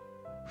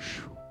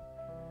 Whew.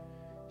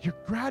 Your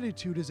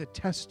gratitude is a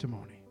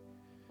testimony.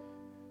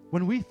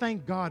 When we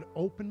thank God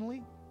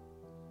openly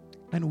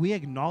and we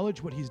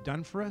acknowledge what he's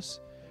done for us,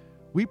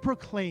 we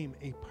proclaim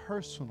a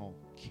personal,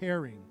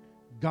 caring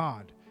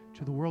God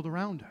to the world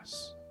around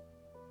us.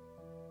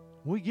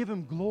 We give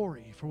him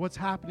glory for what's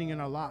happening in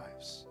our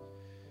lives.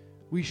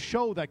 We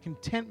show that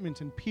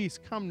contentment and peace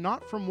come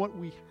not from what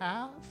we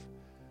have,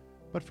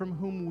 but from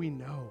whom we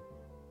know.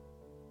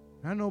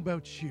 I don't know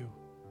about you,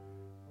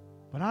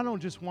 but I don't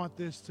just want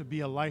this to be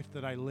a life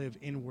that I live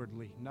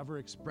inwardly, never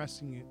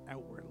expressing it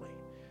outwardly.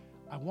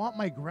 I want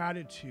my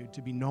gratitude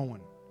to be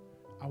known.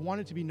 I want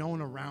it to be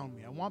known around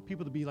me. I want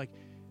people to be like,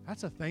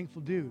 that's a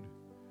thankful dude.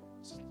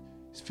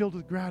 He's filled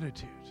with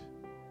gratitude.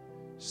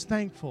 He's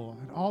thankful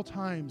at all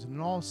times and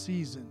in all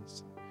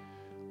seasons.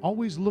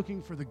 Always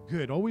looking for the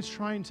good, always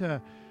trying to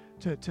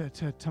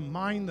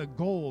mine the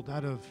gold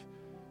out of.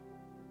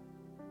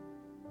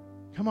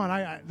 Come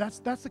on, that's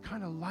the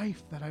kind of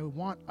life that I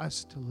want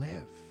us to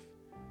live.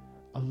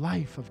 A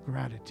life of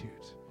gratitude.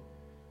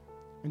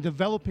 And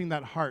developing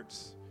that heart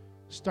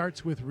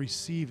starts with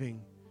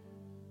receiving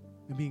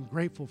and being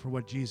grateful for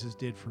what Jesus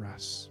did for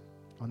us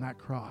on that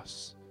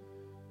cross,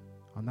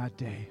 on that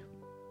day.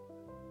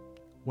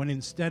 When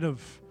instead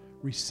of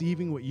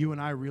receiving what you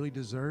and I really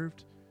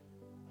deserved,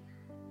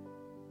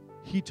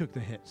 he took the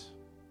hit.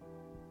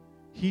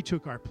 He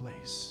took our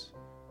place.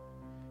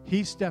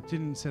 He stepped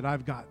in and said,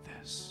 I've got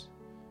this.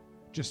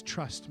 Just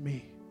trust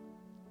me.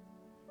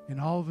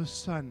 And all of a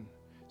sudden,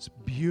 this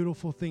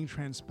beautiful thing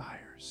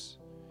transpires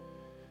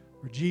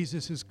where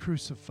Jesus is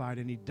crucified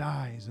and he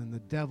dies and the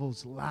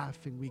devil's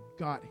laughing. We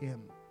got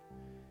him.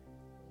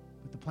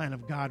 But the plan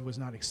of God was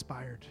not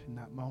expired in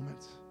that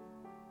moment.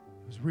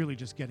 It was really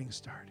just getting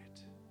started.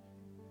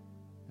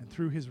 And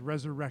through his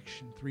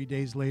resurrection 3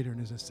 days later and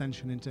his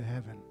ascension into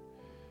heaven,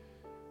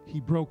 he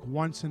broke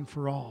once and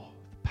for all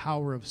the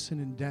power of sin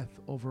and death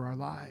over our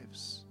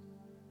lives.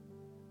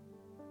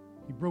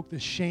 He broke the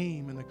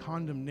shame and the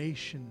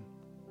condemnation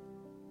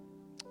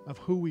of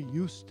who we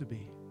used to be.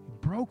 He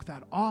broke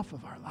that off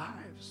of our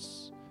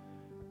lives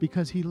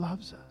because he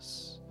loves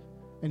us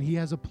and he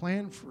has a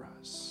plan for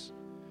us.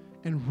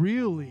 And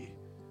really,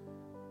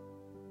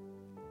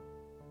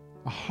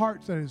 a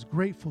heart that is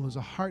grateful is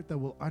a heart that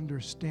will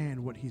understand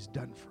what he's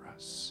done for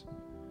us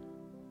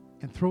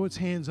and throw its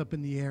hands up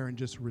in the air and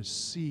just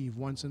receive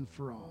once and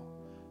for all,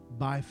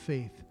 by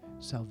faith,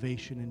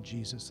 salvation in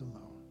Jesus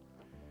alone.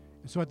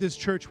 And so at this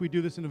church, we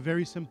do this in a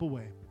very simple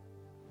way.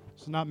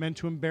 It's not meant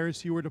to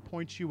embarrass you or to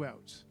point you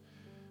out.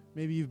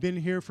 Maybe you've been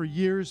here for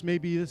years.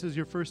 Maybe this is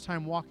your first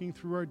time walking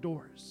through our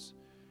doors.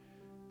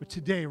 But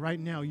today, right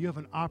now, you have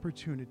an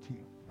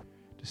opportunity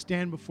to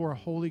stand before a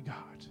holy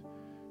God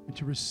and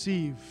to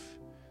receive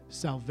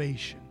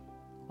salvation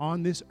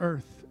on this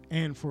earth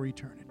and for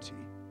eternity.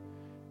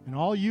 And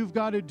all you've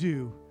got to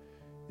do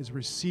is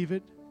receive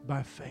it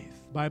by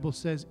faith. The Bible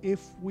says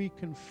if we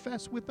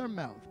confess with our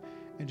mouth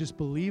and just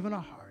believe in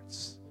our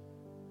hearts,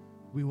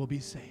 we will be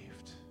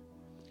saved.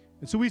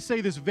 And so we say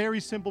this very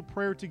simple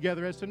prayer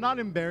together as to not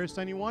embarrass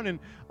anyone. And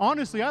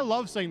honestly, I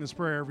love saying this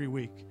prayer every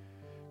week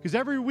because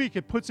every week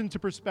it puts into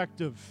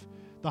perspective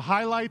the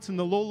highlights and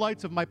the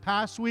lowlights of my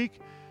past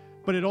week,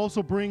 but it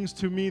also brings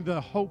to me the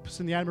hopes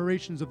and the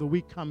admirations of the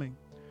week coming,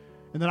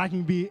 and that I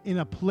can be in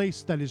a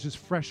place that is just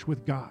fresh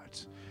with God.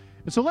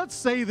 And so let's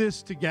say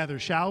this together,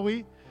 shall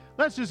we?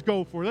 Let's just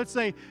go for it. Let's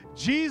say,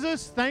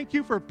 Jesus, thank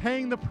you for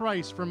paying the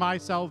price for my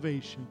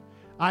salvation.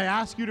 I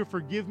ask you to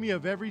forgive me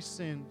of every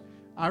sin.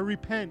 I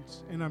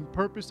repent, and I'm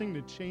purposing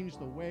to change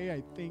the way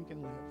I think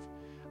and live.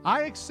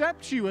 I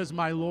accept you as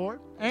my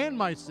Lord and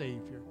my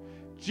Savior.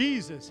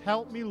 Jesus,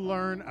 help me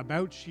learn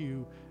about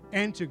you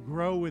and to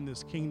grow in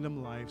this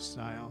kingdom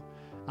lifestyle.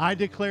 I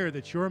declare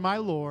that you're my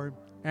Lord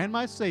and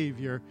my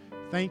Savior.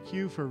 Thank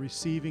you for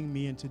receiving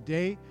me. And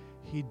today,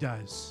 he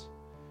does.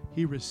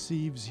 He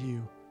receives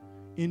you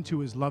into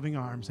his loving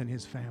arms and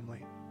his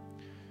family.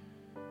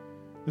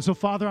 And so,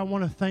 Father, I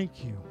want to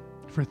thank you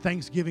for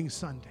Thanksgiving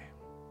Sunday,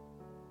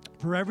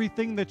 for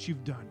everything that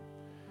you've done,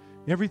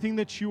 everything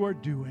that you are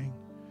doing.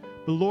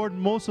 But Lord,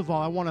 most of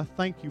all, I want to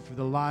thank you for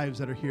the lives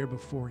that are here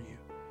before you.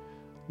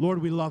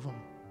 Lord, we love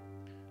them.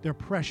 They're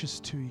precious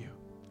to you.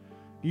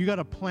 You got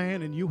a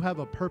plan and you have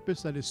a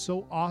purpose that is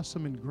so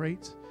awesome and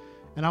great.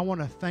 And I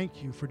want to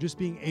thank you for just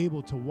being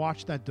able to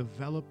watch that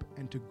develop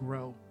and to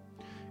grow.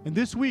 And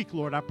this week,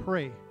 Lord, I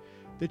pray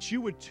that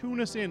you would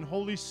tune us in,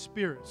 Holy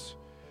Spirit,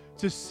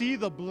 to see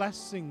the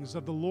blessings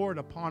of the Lord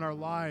upon our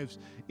lives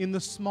in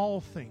the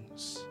small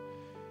things.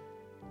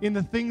 In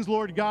the things,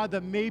 Lord God,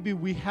 that maybe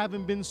we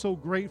haven't been so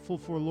grateful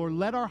for, Lord.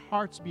 Let our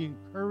hearts be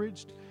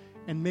encouraged,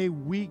 and may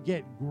we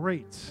get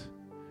great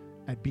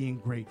at being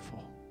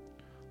grateful.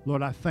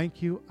 Lord, I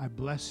thank you, I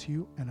bless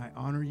you, and I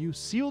honor you.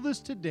 Seal this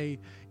today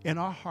in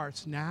our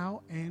hearts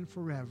now and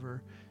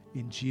forever.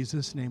 In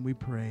Jesus' name we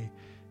pray.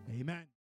 Amen.